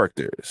these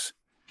characters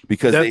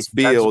because they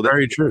feel that's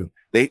very true.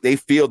 They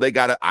feel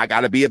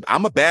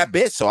I'm a bad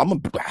bitch,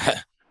 so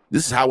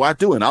this is how I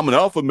do it. I'm an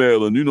alpha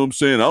male, and you know what I'm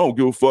saying? I don't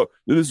give a fuck.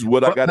 This is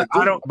what I got to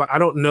do. I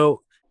don't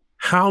know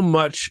how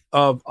much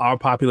of our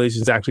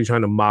population is actually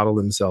trying to model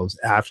themselves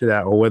after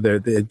that, or whether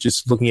they're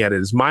just looking at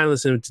it as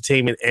mindless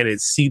entertainment and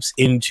it seeps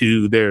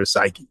into their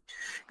psyche.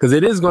 Because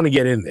it is going to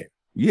get in there.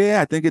 Yeah,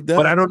 I think it does.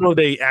 But I don't know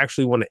they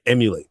actually want to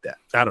emulate that.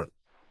 I don't know.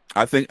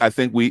 I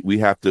think we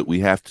have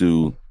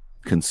to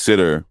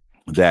consider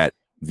that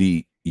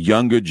the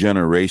younger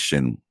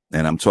generation,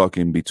 and I'm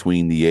talking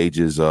between the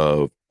ages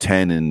of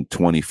 10 and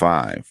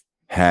 25,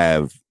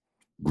 have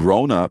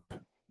grown up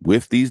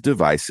with these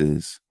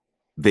devices.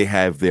 They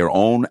have their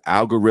own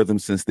algorithm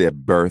since their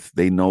birth.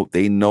 They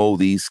know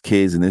these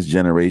kids in this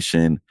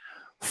generation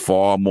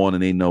far more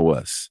than they know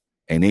us.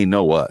 And they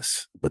know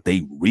us, but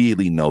they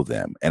really know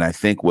them. And I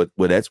think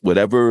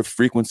whatever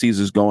frequencies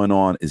is going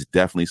on is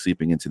definitely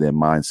seeping into their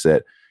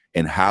mindset.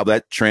 And how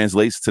that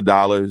translates to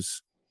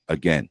dollars,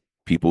 again,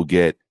 people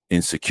get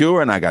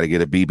insecure and I got to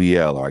get a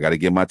BBL, or I got to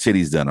get my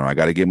titties done, or I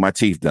got to get my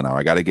teeth done, or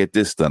I got to get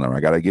this done, or I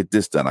got to get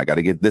this done. I got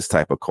to get this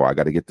type of car. I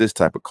got to get this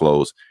type of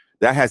clothes.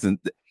 That's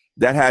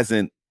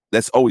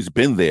always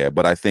been there.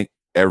 But I think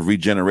every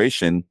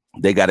generation,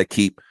 they got to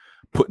keep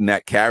putting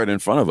that carrot in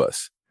front of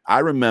us. I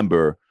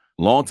remember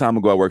long time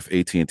ago, I worked for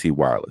AT&T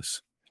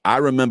Wireless. I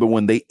remember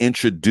when they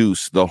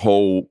introduced the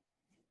whole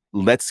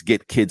let's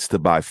get kids to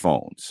buy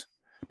phones,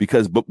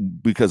 because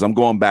I'm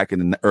going back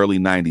in the early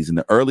 90s. In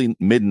the early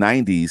mid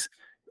 90s,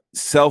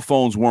 cell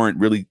phones weren't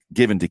really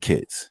given to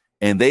kids.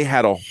 And they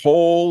had a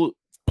whole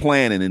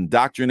plan and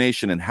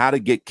indoctrination and how to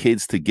get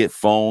kids to get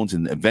phones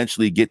and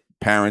eventually get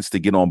parents to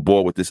get on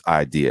board with this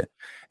idea.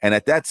 And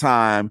at that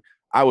time,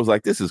 I was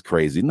like, this is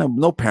crazy.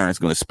 No parent's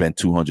going to spend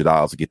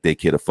 $200 to get their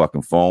kid a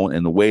fucking phone.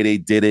 And the way they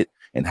did it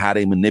and how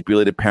they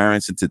manipulated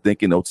parents into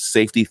thinking, it's a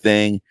safety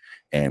thing.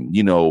 And,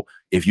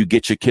 if you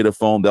get your kid a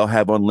phone, they'll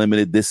have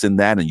unlimited this and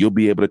that, and you'll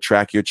be able to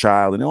track your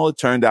child. And all it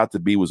turned out to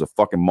be was a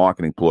fucking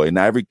marketing ploy.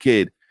 Now every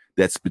kid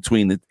that's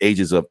between the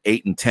ages of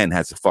 8 and 10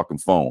 has a fucking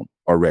phone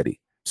already,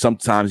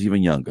 sometimes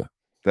even younger.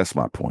 That's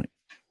my point.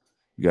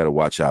 You got to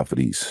watch out for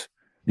these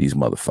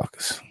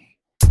motherfuckers.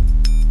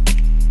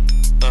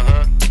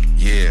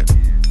 Yeah.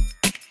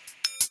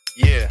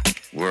 Yeah.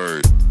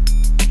 Word.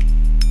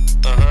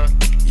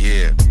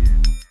 Yeah.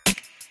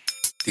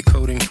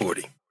 Decoding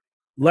 40.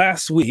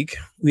 Last week,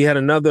 we had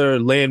another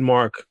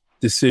landmark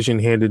decision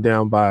handed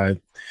down by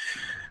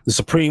the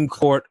Supreme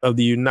Court of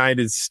the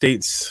United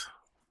States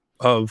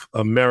of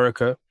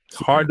America.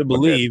 Hard to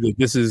believe that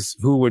this is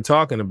who we're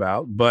talking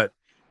about, but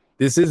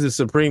this is the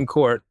Supreme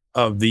Court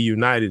of the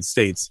United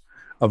States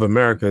of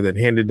America that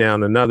handed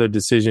down another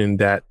decision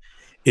that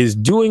is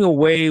doing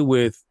away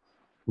with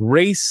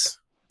race,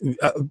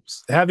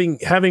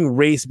 having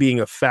race being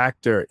a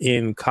factor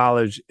in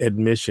college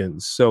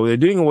admissions. So they're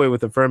doing away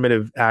with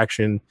affirmative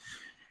action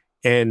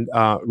and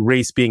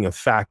race being a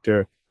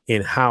factor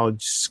in how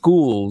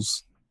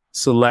schools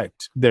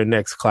select their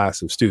next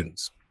class of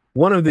students.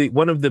 One of the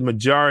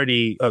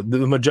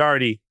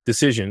majority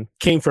decision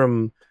came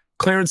from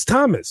Clarence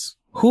Thomas,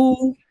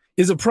 who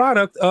is a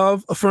product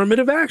of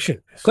affirmative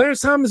action. Clarence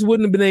Thomas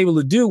wouldn't have been able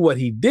to do what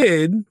he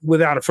did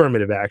without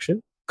affirmative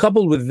action.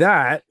 Coupled with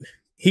that,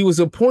 he was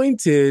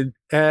appointed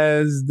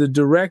as the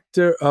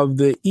director of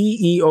the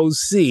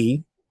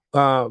EEOC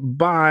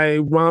by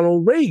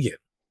Ronald Reagan.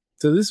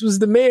 So this was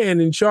the man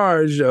in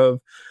charge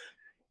of,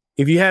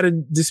 if you had a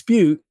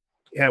dispute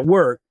at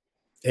work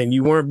and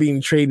you weren't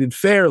being treated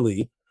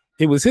fairly,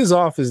 it was his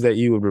office that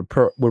you would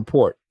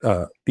report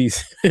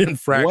these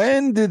infractions.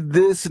 When did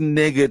this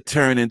nigga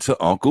turn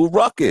into Uncle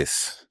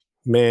Ruckus?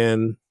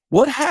 Man,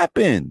 what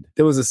happened?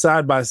 There was a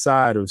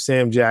side-by-side of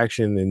Sam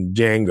Jackson and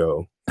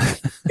Django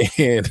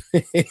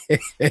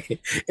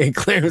and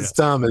Clarence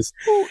Thomas.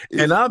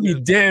 And I'll be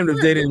damned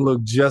if they didn't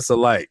look just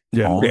alike.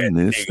 Yeah. On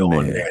this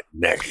man.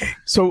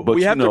 So But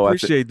we you have to know,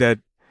 appreciate that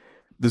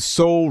the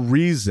sole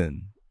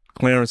reason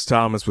Clarence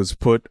Thomas was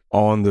put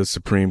on the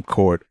Supreme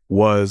Court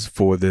was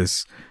for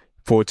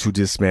to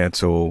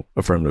dismantle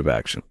affirmative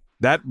action.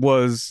 That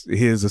was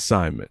his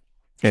assignment.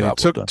 And it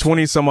took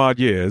 20 some odd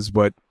years,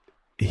 but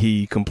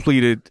he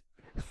completed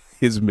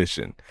his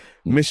mission.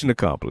 Mission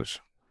accomplished.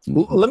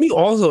 Well, let me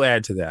also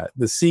add to that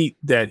the seat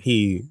that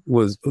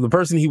the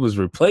person he was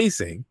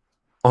replacing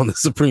on the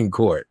Supreme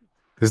Court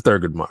is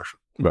Thurgood Marshall.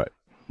 Right.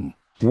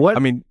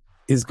 What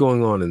is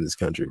going on in this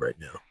country right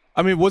now?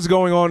 I mean, what's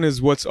going on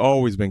is what's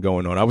always been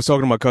going on. I was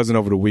talking to my cousin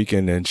over the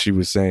weekend, and she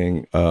was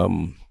saying a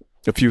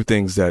few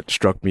things that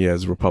struck me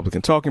as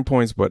Republican talking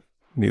points, but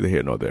neither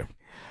here nor there.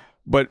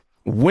 But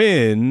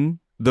when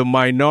the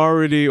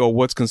minority or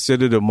what's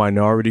considered a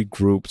minority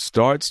group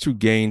starts to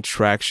gain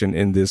traction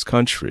in this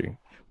country,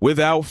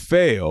 without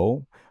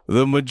fail,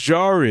 the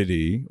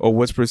majority or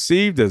what's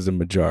perceived as the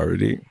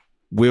majority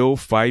will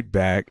fight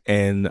back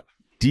and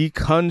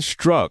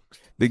deconstruct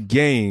the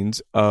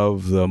gains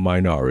of the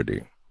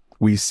minority.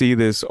 We see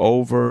this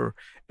over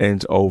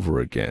and over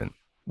again.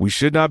 We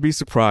should not be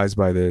surprised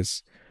by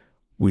this.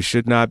 We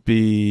should not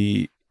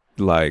be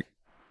like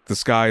the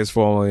sky is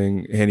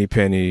falling, henny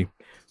penny.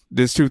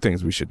 There's two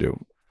things we should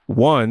do.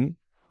 One,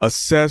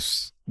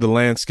 assess the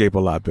landscape a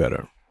lot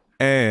better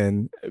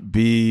and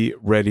be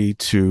ready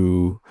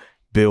to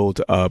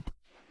build up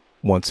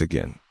once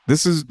again.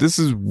 This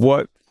is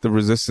what the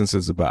resistance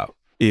is about,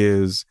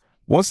 is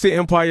once the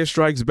empire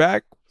strikes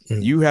back,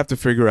 you have to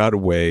figure out a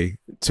way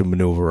to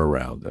maneuver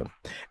around them.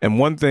 And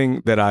one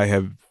thing that I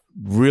have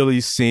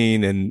really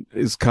seen and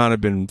it's kind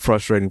of been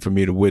frustrating for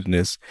me to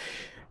witness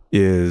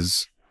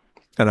is,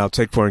 and I'll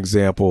take for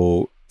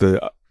example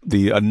the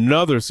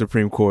another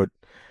Supreme Court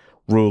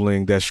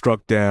ruling that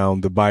struck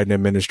down the Biden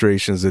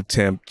administration's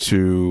attempt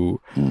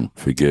to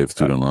forgive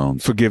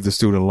the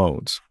student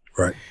loans.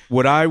 Right.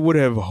 What I would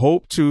have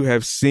hoped to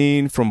have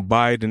seen from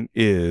Biden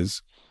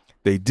is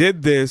they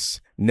did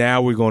this,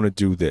 now we're going to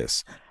do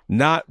this.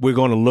 Not we're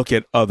going to look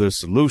at other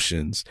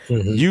solutions.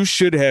 You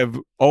should have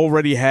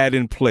already had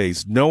in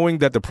place, knowing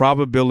that the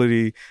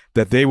probability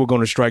that they were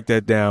going to strike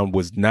that down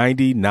was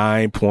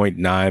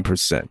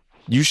 99.9%.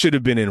 You should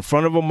have been in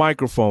front of a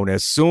microphone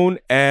as soon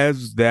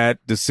as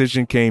that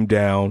decision came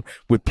down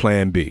with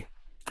Plan B.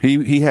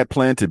 He had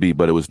planned to be,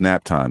 but it was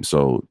nap time,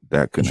 so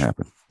that couldn't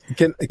happen.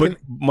 But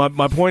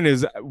my point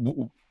is,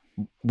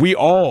 we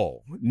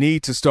all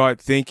need to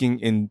start thinking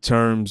in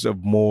terms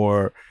of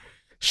more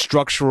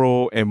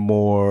structural and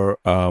more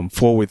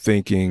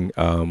forward-thinking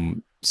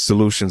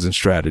solutions and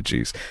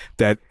strategies.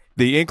 That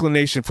the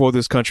inclination for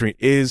this country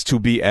is to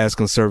be as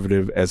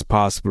conservative as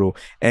possible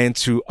and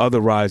to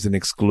otherize and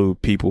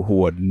exclude people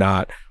who are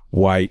not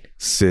white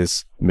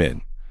cis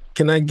men.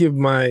 Can I give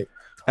my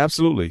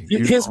absolutely?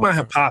 Here's my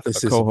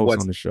hypothesis. A co-host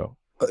on the show.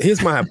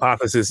 Here's my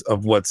hypothesis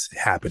of what's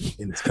happening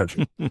in this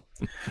country.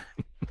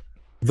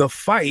 The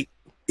fight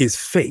is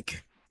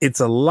fake. It's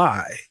a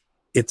lie.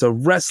 It's a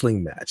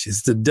wrestling match.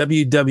 It's the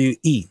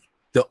WWE.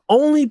 The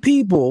only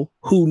people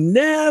who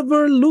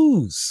never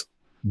lose,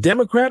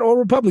 Democrat or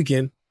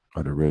Republican,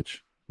 are the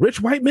rich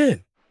white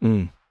men.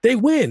 They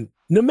win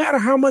no matter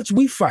how much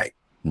we fight.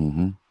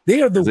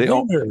 They are the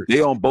winners. They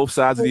on both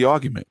sides of the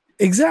argument.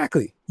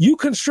 Exactly. You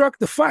construct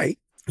the fight.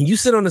 You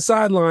sit on the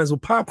sidelines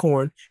with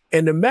popcorn,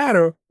 and no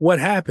matter what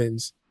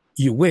happens,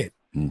 you win.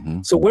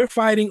 So we're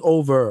fighting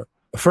over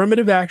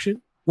affirmative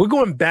action. We're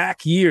going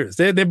back years.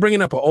 They're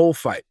bringing up an old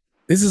fight.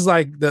 This is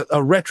like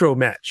a retro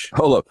match.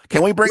 Hold up.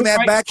 Can we bring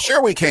that back?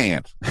 Sure we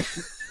can.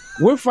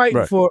 We're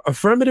fighting for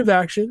affirmative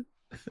action,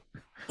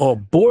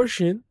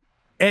 abortion,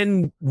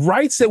 and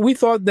rights that we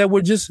thought that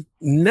were just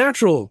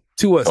natural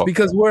to us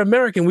because we're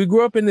American. We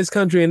grew up in this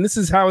country, and this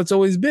is how it's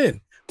always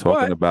been.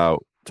 Talking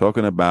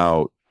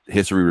about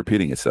history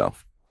repeating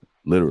itself,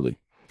 literally.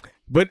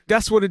 But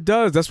that's what it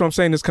does. That's what I'm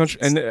saying. This country,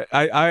 and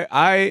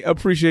I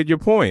appreciate your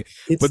point.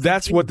 But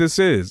that's what this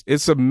is.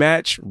 It's a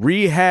match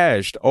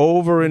rehashed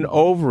over and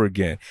over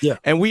again. Yeah.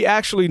 And we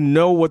actually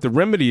know what the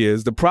remedy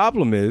is. The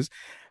problem is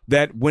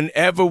that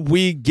whenever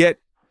we get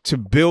to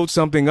build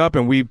something up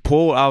and we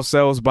pull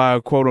ourselves by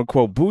our quote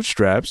unquote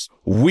bootstraps,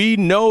 we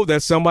know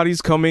that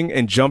somebody's coming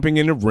and jumping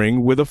in the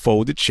ring with a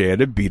folded chair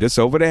to beat us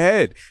over the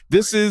head.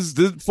 This is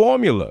the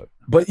formula.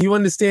 But you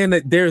understand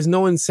that there's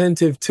no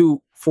incentive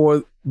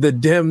for the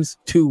Dems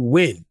to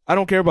win. I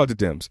don't care about the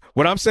Dems.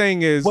 What I'm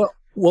saying is,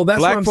 well, that's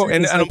black what I'm folks,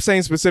 saying. and I'm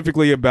saying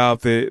specifically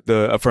about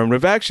the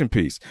affirmative action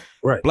piece.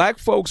 Right. Black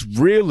folks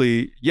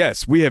really,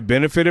 yes, we have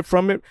benefited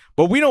from it,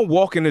 but we don't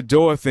walk in the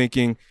door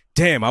thinking,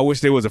 damn, I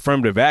wish there was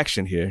affirmative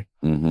action here.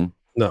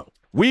 No.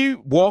 we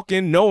walk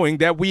in knowing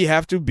that we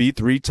have to be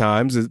 3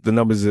 times the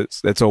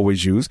numbers that's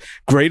always used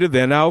greater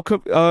than our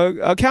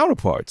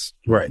counterparts.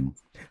 Right.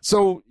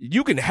 So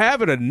you can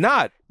have it or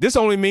not. This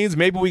only means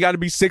maybe we got to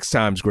be 6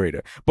 times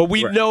greater. But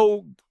we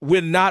know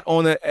we're not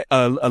on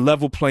a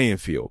level playing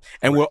field.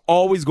 And we're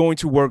always going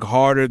to work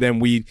harder than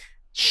we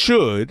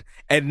should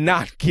and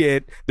not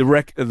get the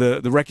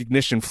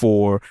recognition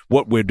for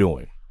what we're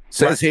doing.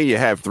 Says here you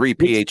have 3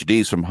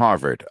 PhDs from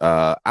Harvard.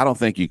 I don't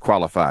think you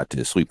qualified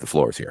to sweep the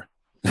floors here.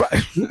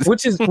 Right.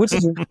 which is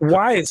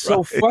why it's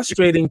so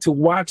frustrating to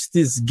watch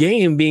this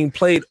game being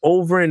played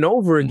over and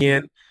over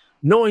again,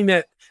 knowing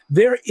that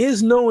there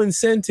is no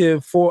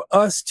incentive for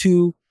us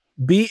to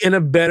be in a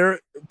better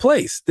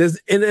place. There's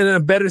in a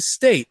better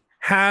state,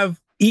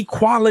 have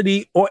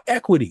equality or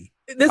equity.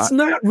 That's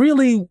not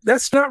really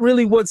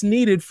what's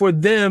needed for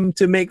them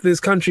to make this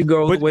country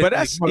go. But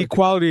that's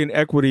equality and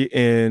equity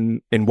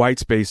in white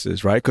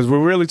spaces, right? Because we're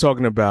really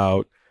talking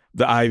about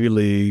the Ivy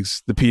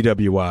Leagues, the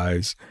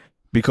PWIs.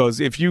 Because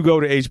if you go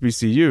to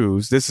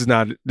HBCUs, this is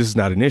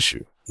not an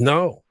issue.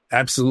 No,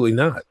 absolutely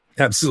not.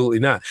 Absolutely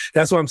not.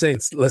 That's why I'm saying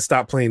let's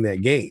stop playing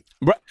that game.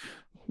 Right.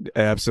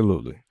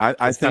 Absolutely.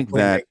 I think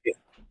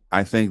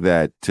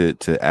that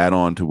to add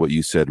on to what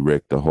you said,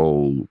 Rick, the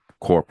whole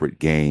corporate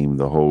game,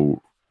 the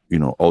whole,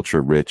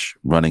 ultra rich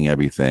running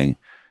everything.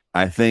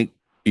 I think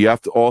you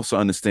have to also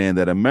understand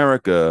that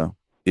America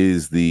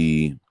is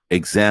the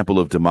example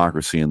of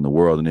democracy in the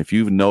world. And if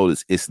you've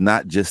noticed, it's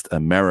not just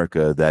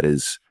America that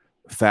is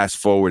fast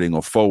forwarding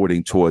or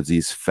forwarding towards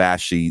these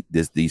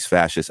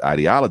fascist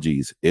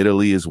ideologies.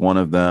 Italy is one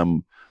of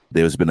them.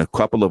 There's been a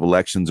couple of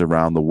elections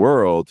around the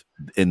world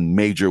in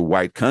major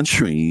white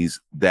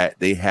countries that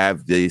they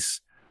have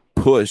this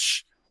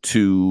push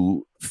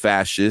to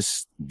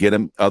fascists, get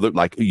them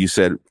like you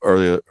said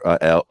earlier,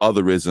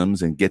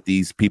 otherisms, and get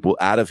these people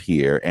out of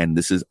here. And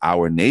this is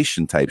our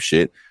nation type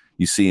shit.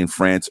 You see in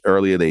France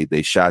earlier,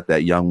 they shot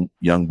that young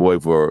boy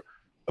for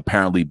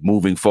apparently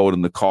moving forward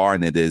in the car,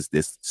 and there's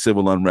this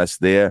civil unrest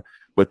there.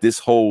 But this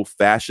whole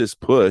fascist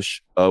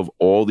push of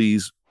all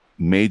these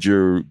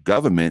major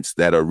governments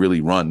that are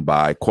really run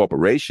by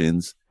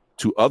corporations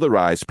to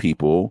otherize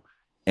people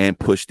and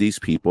push these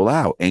people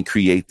out and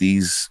create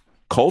these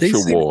culture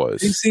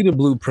wars. They see the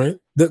blueprint.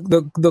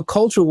 The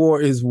culture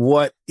war is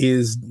what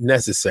is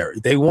necessary.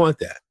 They want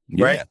that,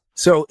 right?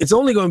 So it's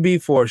only going to be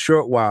for a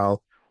short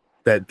while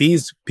that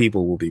these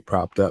people will be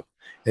propped up,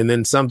 and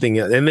then something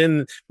else, and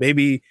then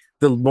maybe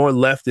the more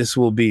leftists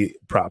will be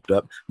propped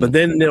up, but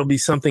then there'll be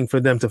something for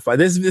them to fight.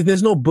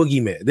 There's no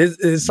boogeyman.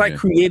 It's like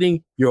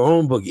creating your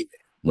own boogeyman,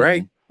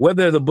 right?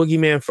 Whether the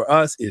boogeyman for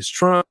us is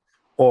Trump,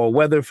 or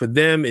whether for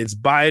them it's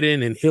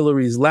Biden and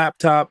Hillary's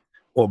laptop,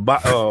 or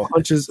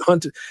Hunter's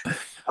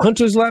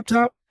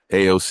laptop,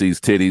 AOC's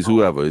titties,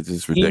 whoever. It's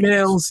just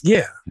ridiculous.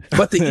 Emails,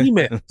 but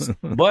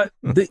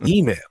the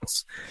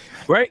emails,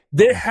 right?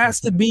 There has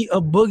to be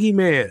a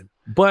boogeyman,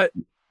 but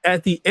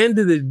at the end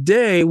of the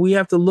day, we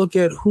have to look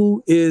at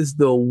who is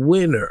the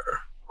winner,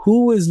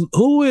 who is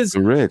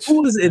rich,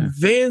 who is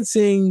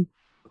advancing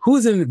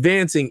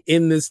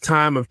in this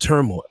time of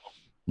turmoil,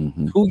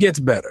 who gets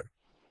better,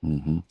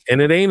 and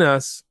it ain't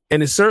us,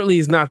 and it certainly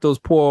is not those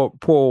poor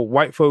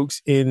white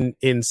folks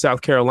in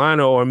South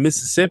Carolina or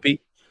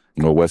Mississippi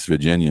or West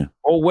Virginia.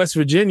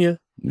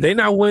 They're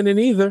not winning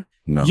either.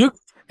 No,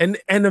 and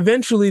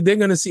eventually they're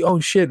gonna see, oh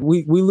shit,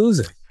 we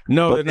losing.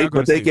 No,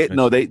 but they get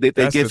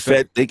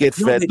fed. They get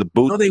fed the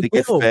boot. No, they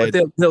get fed.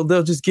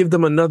 They'll just give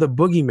them another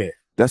boogeyman.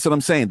 That's what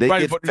I'm saying. They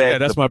get fed. Yeah,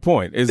 that's my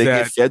point. They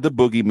get fed the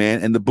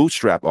boogeyman and the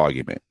bootstrap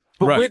argument.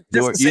 But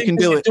that's the same thing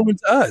they're doing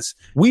to us.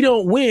 We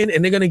don't win,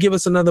 and they're going to give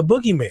us another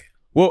boogeyman.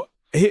 Well,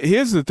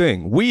 here's the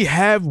thing: we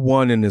have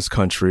won in this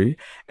country,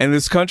 and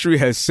this country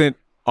has sent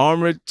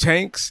armored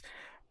tanks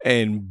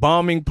and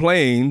bombing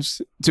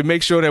planes to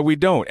make sure that we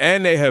don't.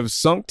 And they have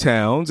sunk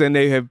towns, and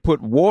they have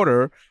put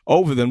water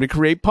over them to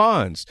create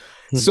ponds.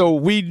 So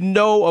we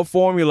know a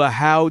formula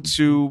how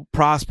to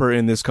prosper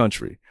in this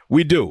country.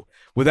 We do,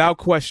 without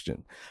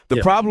question.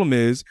 The problem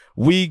is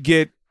we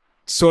get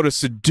sort of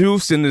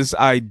seduced in this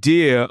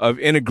idea of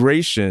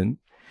integration.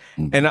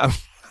 And I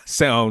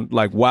sound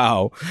like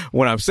wow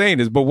when I'm saying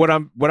this, but what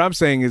I'm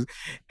saying is,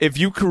 if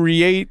you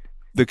create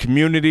the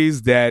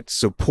communities that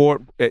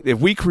support, if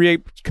we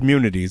create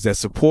communities that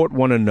support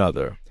one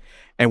another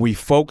and we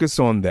focus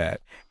on that,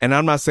 and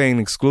I'm not saying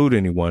exclude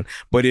anyone,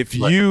 but if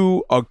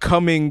you are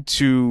coming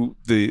to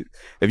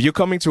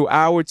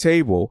our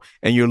table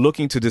and you're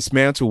looking to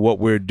dismantle what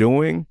we're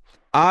doing,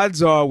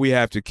 odds are we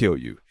have to kill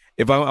you.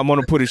 If I'm going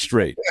to put it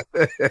straight,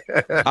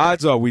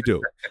 odds are we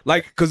do.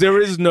 Because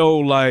there is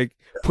no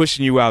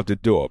pushing you out the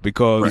door,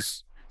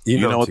 because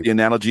you know what the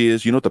analogy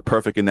is? You know what the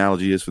perfect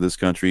analogy is for this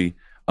country?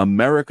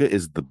 America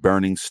is the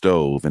burning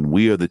stove, and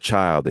we are the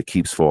child that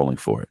keeps falling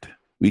for it.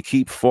 We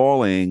keep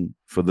falling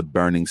for the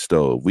burning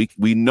stove.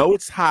 We know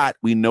it's hot.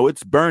 We know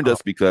it's burned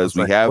us because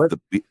we have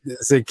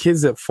Is there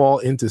kids that fall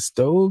into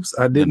stoves?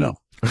 I didn't know.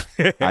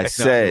 I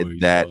said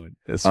that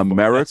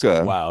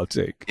America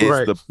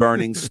is the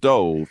burning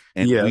stove,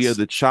 and we are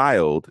the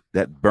child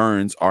that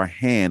burns our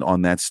hand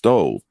on that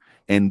stove.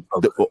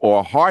 or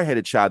a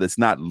hard-headed child that's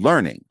not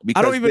learning.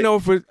 I don't even know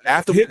if it,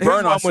 after we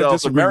burn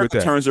ourselves,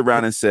 America turns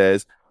around and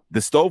says,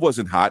 the stove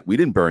wasn't hot. We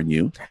didn't burn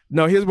you.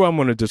 No, here's where I'm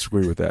going to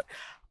disagree with that.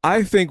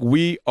 I think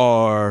we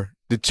are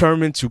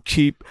determined to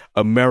keep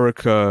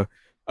America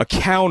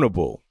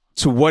accountable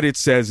to what it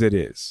says it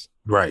is.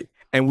 Right.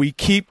 And we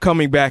keep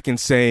coming back and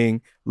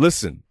saying,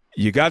 listen,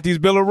 you got these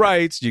Bill of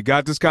Rights, you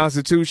got this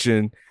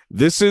Constitution.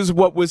 This is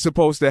what we're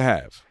supposed to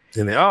have.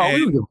 And we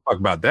don't give a fuck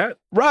about that.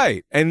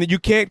 Right. And you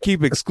can't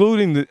keep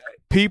excluding the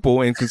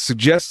people and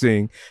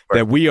suggesting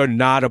that we are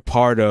not a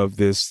part of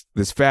this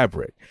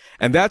fabric.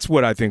 And that's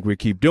what I think we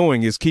keep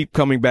doing, is keep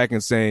coming back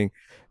and saying,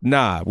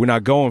 nah, we're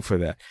not going for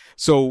that.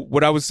 So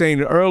what I was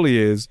saying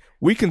earlier is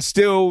we can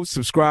still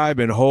subscribe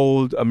and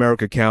hold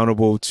America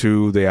accountable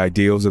to the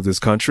ideals of this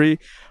country,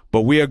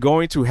 but we are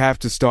going to have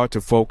to start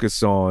to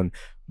focus on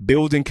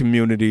building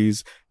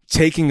communities,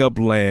 taking up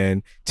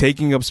land,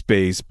 taking up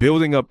space,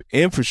 building up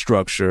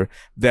infrastructure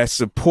that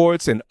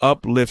supports and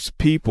uplifts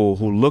people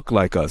who look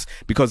like us.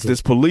 Because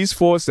this police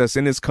force that's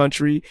in this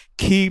country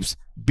keeps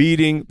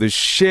beating the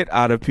shit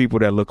out of people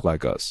that look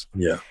like us.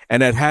 Yeah.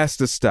 And that has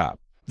to stop.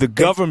 The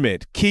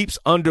government keeps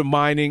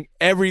undermining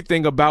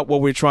everything about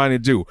what we're trying to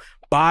do.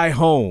 Buy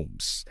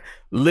homes,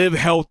 live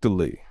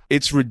healthily.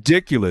 It's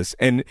ridiculous.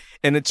 And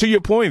to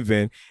your point,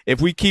 Vin,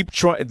 if we keep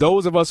trying,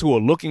 those of us who are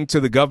looking to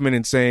the government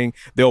and saying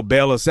they'll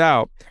bail us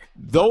out,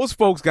 those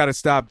folks got to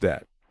stop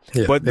that.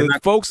 Yeah, but the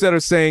folks that are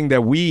saying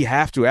that we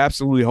have to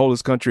absolutely hold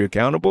this country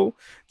accountable,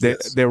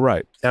 they're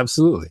right.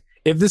 Absolutely.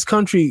 If this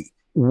country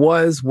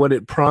was what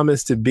it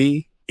promised to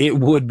be, it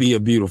would be a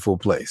beautiful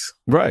place.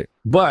 Right.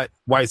 But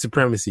white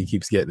supremacy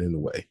keeps getting in the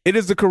way. It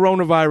is the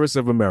coronavirus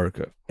of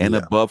America. And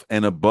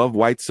above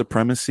white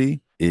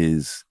supremacy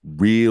is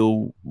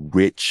real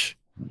rich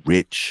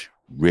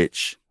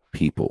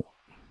people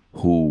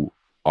who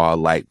are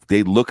like,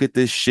 they look at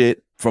this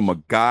shit from a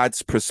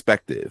God's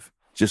perspective,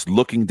 just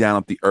looking down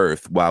at the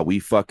earth while we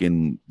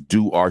fucking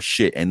do our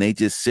shit. And they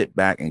just sit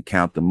back and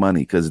count the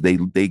money because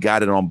they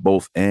got it on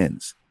both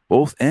ends.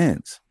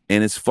 And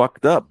it's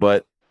fucked up,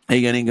 but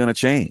it ain't going to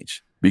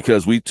change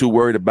because we too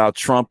worried about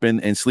Trump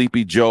and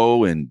Sleepy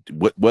Joe and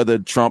whether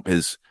Trump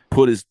has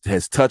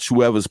touched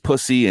whoever's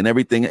pussy and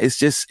everything.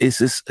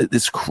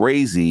 It's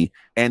crazy.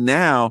 And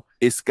now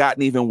it's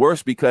gotten even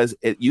worse because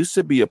it used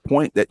to be a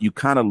point that you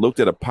kind of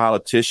looked at a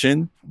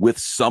politician with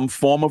some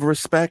form of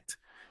respect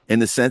in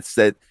the sense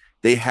that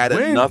they had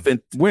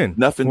nothing. When?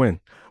 What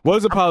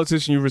was a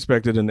politician you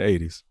respected in the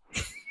 80s?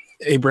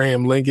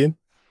 Abraham Lincoln.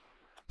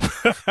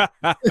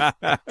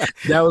 That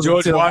was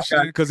George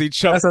Washington because he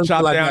chopped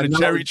down the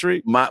cherry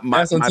tree.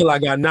 That's until I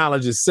got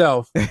knowledge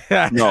itself.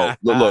 No,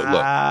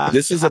 look.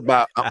 This is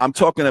about. I'm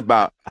talking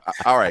about.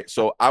 All right,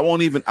 so I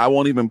won't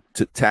even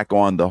tack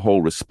on the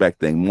whole respect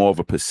thing. More of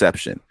a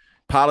perception.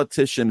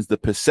 Politicians, the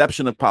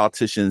perception of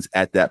politicians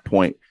at that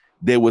point,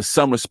 there was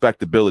some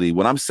respectability.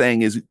 What I'm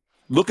saying is,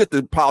 look at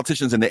the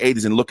politicians in the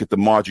 80s and look at the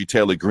Marjorie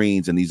Taylor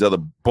Greens and these other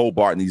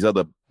Bobart and these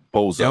other.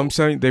 Yeah, I'm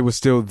saying they were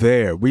still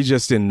there. We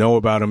just didn't know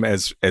about them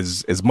as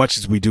much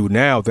as we do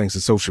now, thanks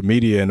to social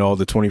media and all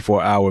the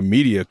 24-hour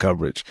media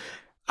coverage.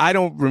 I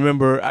don't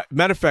remember.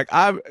 Matter of fact,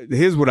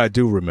 here's what I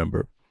do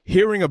remember.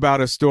 Hearing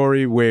about a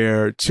story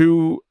where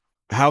two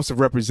House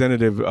of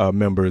Representative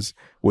members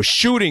were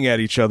shooting at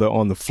each other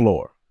on the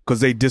floor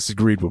because they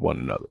disagreed with one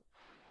another.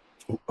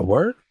 A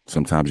word?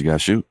 Sometimes you got to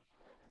shoot.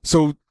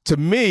 So to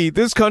me,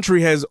 this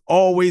country has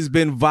always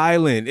been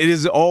violent. It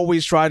has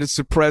always tried to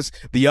suppress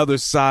the other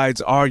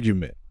side's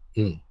argument.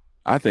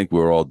 I think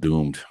we're all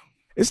doomed.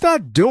 It's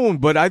not doomed,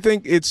 but I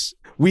think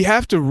we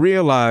have to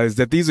realize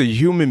that these are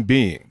human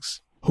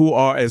beings who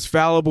are as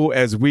fallible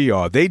as we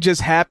are. They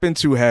just happen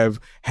to have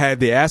had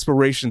the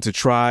aspiration to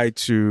try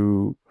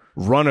to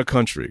run a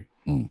country.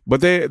 But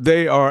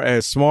they are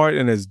as smart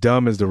and as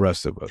dumb as the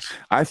rest of us.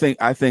 I think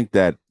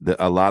that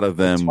a lot of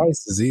them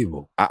twice as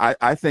evil.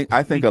 I think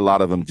a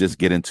lot of them just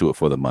get into it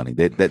for the money.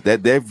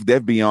 They're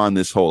beyond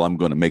this whole I'm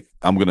going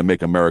to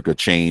make America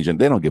change, and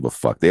they don't give a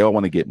fuck. They all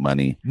want to get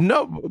money.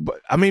 No,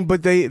 but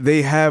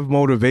they have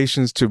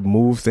motivations to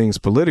move things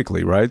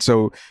politically, right?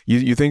 So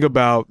you think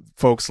about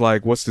folks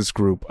like what's this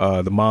group,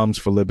 the Moms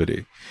for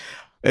Liberty.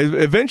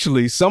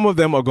 Eventually, some of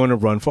them are going to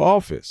run for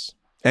office,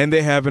 and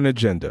they have an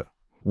agenda.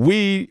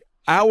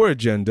 Our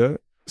agenda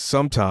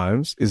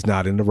sometimes is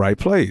not in the right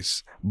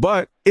place,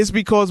 but it's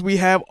because we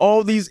have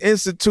all this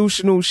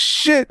institutional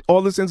shit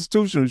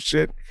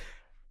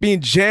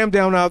being jammed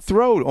down our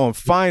throat on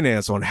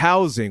finance, on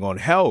housing, on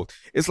health.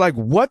 It's like,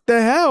 what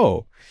the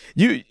hell?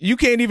 You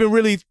can't even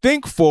really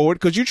think forward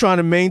because you're trying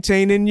to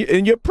maintain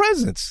in your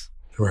presence.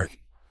 Right.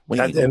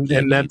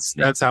 And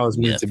that's how it's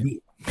meant to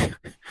be.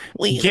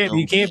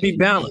 You can't be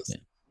balanced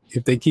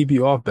if they keep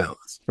you off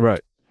balance.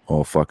 Right.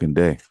 All fucking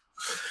day.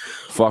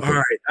 Fuck all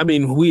right. I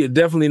mean, we are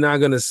definitely not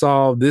going to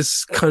solve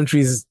this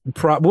country's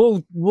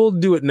problem. We'll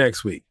do it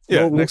next week.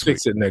 Yeah, we'll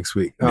fix it next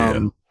week.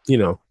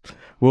 Yeah.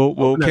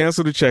 We'll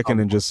cancel the check-in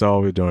and just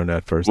solve it during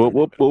that first.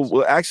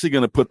 We're actually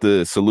going to put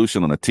the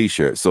solution on a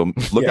T-shirt, so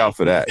look out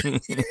for that.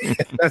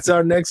 That's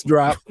our next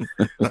drop.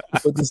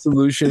 Put the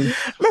solution.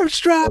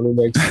 Merch drop. On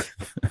the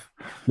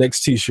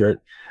next T-shirt.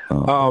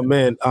 Oh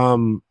man,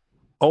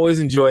 always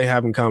enjoy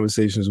having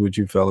conversations with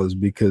you fellas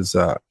because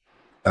I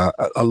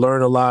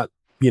learn a lot.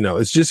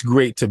 It's just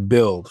great to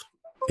build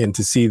and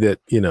to see that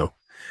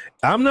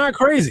I'm not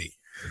crazy.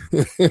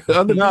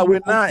 No, we're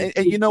not.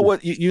 And you know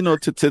what?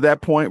 To that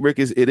point, Rick,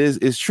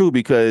 it's true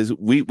because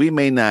we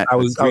may not. I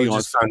was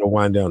just trying to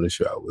wind down the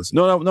show.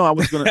 No. I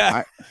was gonna.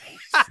 I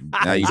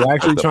was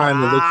actually trying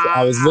to look.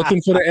 I was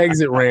looking for the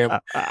exit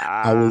ramp.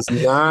 I was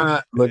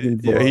not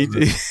looking for. He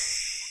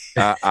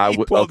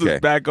pulled us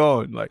back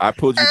on. I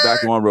pulled you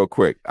back on real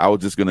quick. I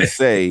was just gonna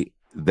say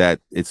that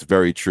it's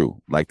very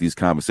true. Like these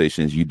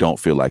conversations, you don't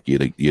feel like you're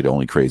the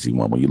only crazy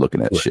one when you're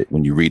looking at shit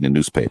when you read the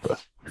newspaper.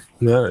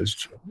 No, that's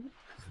true.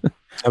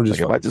 I'm just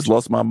have I just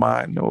lost my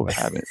mind? No, I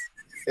haven't.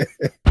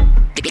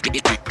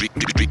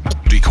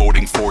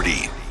 Decoding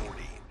 40.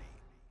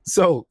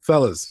 So,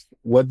 fellas,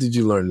 what did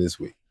you learn this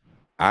week?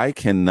 I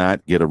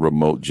cannot get a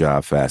remote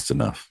job fast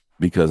enough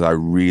because I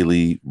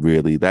really,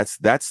 that's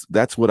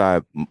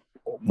what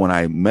when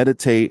I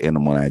meditate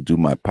and when I do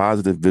my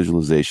positive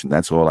visualization,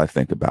 that's all I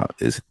think about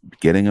is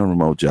getting a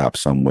remote job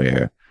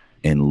somewhere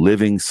and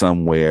living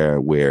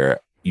somewhere where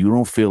you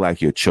don't feel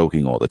like you're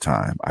choking all the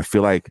time. I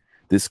feel like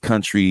this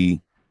country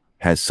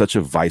has such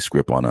a vice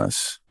grip on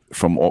us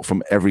from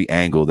every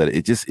angle that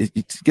it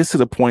gets to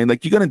the point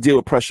like you're going to deal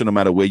with pressure no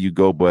matter where you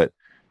go. But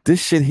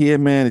this shit here,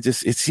 man, it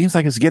seems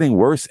like it's getting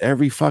worse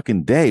every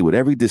fucking day with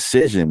every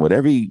decision, with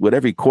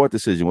every court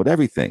decision, with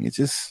everything. It's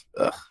just,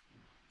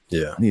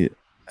 yeah.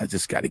 I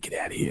just got to get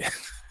out of here.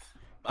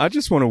 I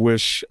just want to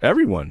wish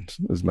everyone,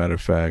 as a matter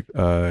of fact,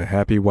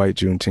 happy White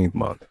Juneteenth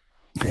month.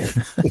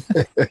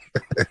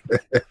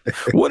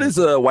 What is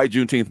White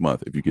Juneteenth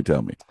month, if you could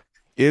tell me?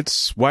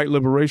 It's white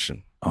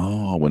liberation.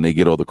 Oh, when they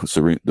get all the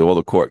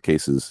court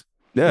cases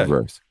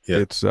reversed. Yeah.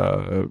 It's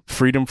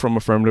freedom from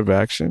affirmative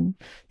action.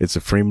 It's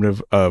a freedom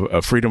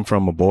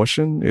from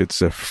abortion.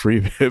 It's a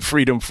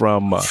freedom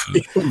from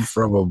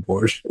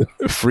abortion.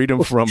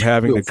 Freedom from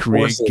having to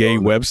create gay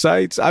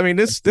websites. I mean,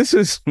 this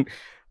is and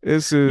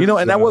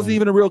that wasn't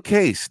even a real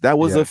case. That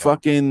was a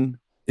fucking.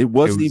 It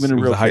wasn't even a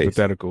real case.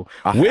 Hypothetical.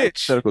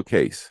 Hypothetical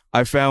case.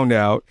 I found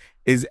out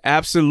is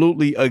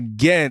absolutely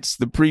against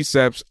the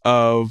precepts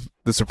of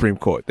the Supreme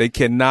Court. They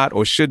cannot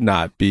or should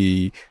not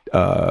be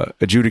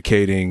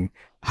adjudicating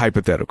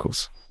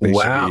hypotheticals. They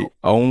should be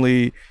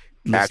only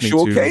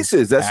actual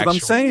cases. That's what I'm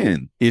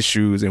saying.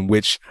 Issues in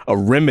which a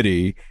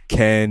remedy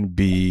can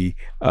be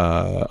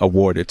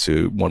awarded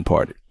to one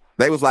party.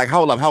 They was like,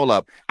 hold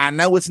up. I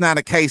know it's not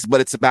a case,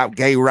 but it's about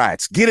gay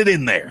rights. Get it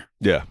in there.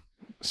 Yeah.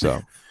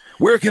 So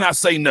where can I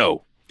say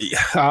no?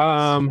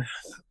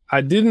 I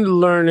didn't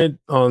learn it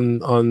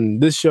on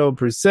this show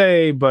per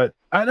se, but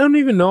I don't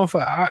even know if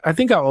I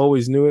think I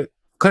always knew it.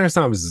 Clarence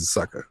Thomas is a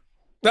sucker.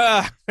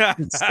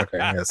 Sucker.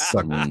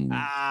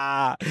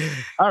 I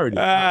already.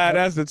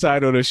 That's the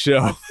title of the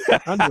show.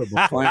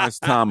 Clarence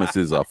Thomas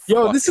is a.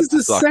 Yo, this is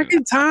the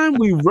second time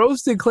we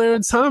roasted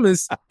Clarence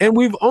Thomas, and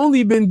we've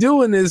only been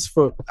doing this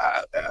for.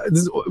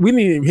 We didn't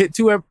even hit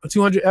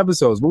 200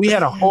 episodes, but we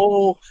had a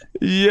whole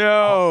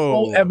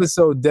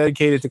episode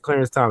dedicated to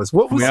Clarence Thomas.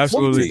 What was? We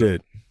absolutely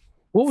did.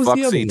 What was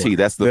the other one?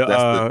 That's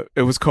the.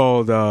 It was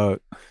called the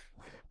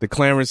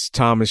Clarence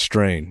Thomas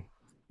strain.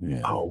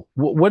 Yeah. Oh,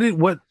 what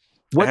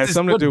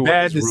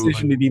bad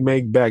decision did he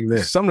make back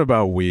then? Something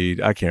about weed.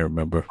 I can't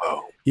remember.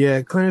 Oh,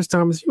 yeah, Clarence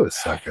Thomas, you a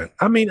sucker.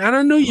 I mean, I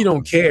don't know you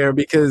don't care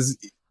because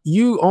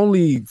you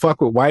only fuck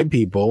with white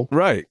people,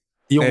 right?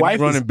 Your wife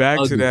running back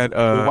ugly. to that.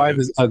 Your wife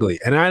is ugly,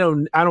 and I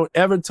don't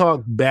ever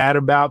talk bad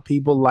about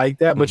people like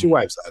that. But your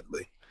wife's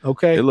ugly.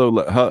 Okay, it look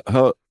like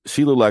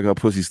she looked like her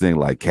pussy stink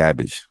like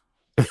cabbage.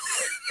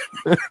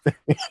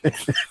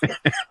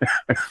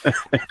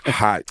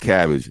 Hot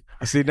cabbage.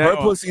 See, now her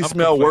pussy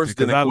smell worse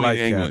than I Queen like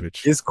England.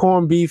 cabbage. It's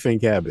corned beef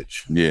and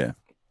cabbage. Yeah,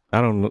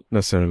 I don't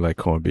necessarily like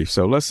corned beef,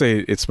 so let's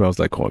say it smells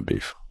like corned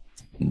beef.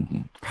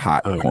 Mm-hmm.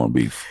 Hot corned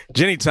beef.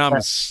 Jenny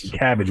Thomas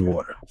cabbage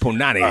water.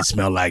 Punani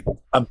smell like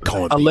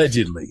corned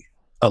allegedly.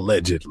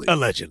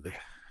 Yeah.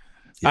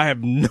 I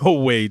have no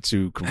way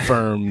to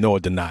confirm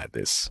nor deny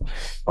this.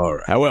 All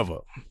right. However,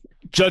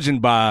 judging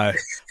by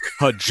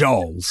her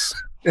jaws.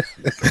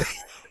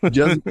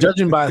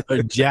 Judging by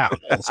her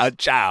jowls. Her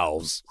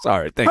jowls.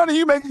 Sorry. Thank Honey,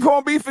 you making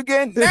corned beef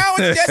again? Now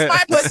it's just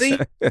my pussy.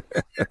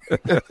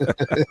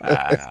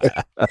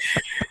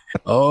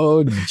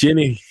 Oh,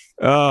 Jenny.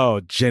 Oh,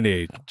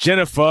 Jenny.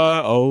 Jennifer.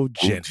 Oh,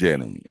 Jenny.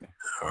 Jenny.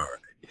 All right.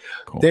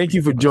 Thank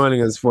you for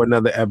joining us for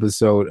another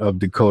episode of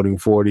Decoding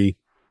 40.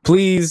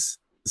 Please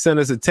send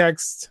us a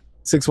text,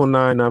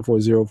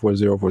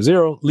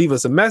 619-940-4040. Leave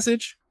us a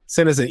message.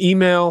 Send us an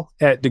email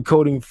at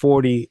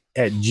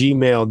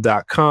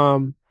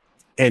decoding40@gmail.com.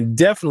 And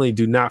definitely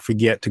do not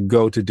forget to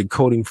go to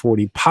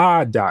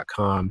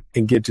decoding40pod.com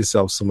and get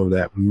yourself some of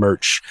that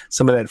merch,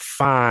 some of that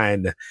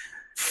fine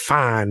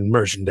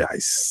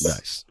merchandise.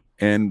 Nice.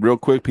 And real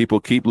quick, people,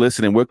 keep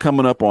listening. We're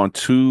coming up on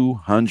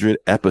 200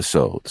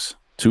 episodes.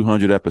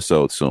 200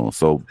 episodes soon.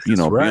 So, be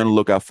on the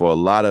lookout for a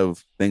lot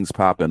of things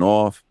popping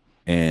off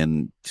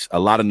and a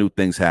lot of new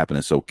things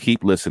happening. So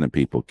keep listening,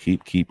 people.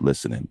 Keep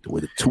listening.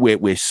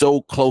 We're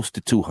so close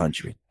to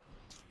 200.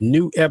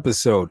 New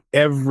episode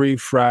every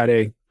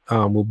Friday.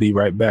 We'll be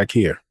right back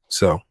here.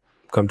 So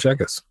come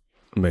check us.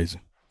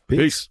 Amazing.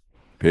 Peace.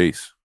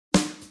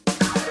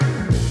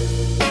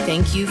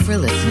 Thank you for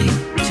listening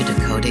to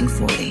Decoding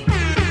 40.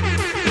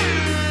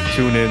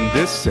 Tune in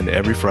this and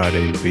every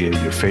Friday via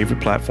your favorite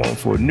platform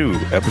for a new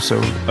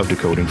episode of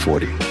Decoding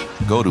 40.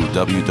 Go to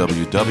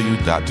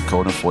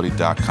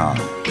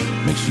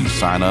www.decoding40.com. Make sure you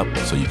sign up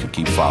so you can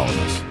keep following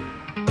us.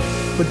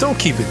 But don't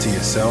keep it to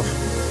yourself.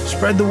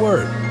 Spread the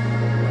word.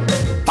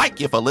 Thank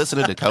you for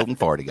listening to Decoding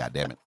 40,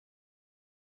 goddammit.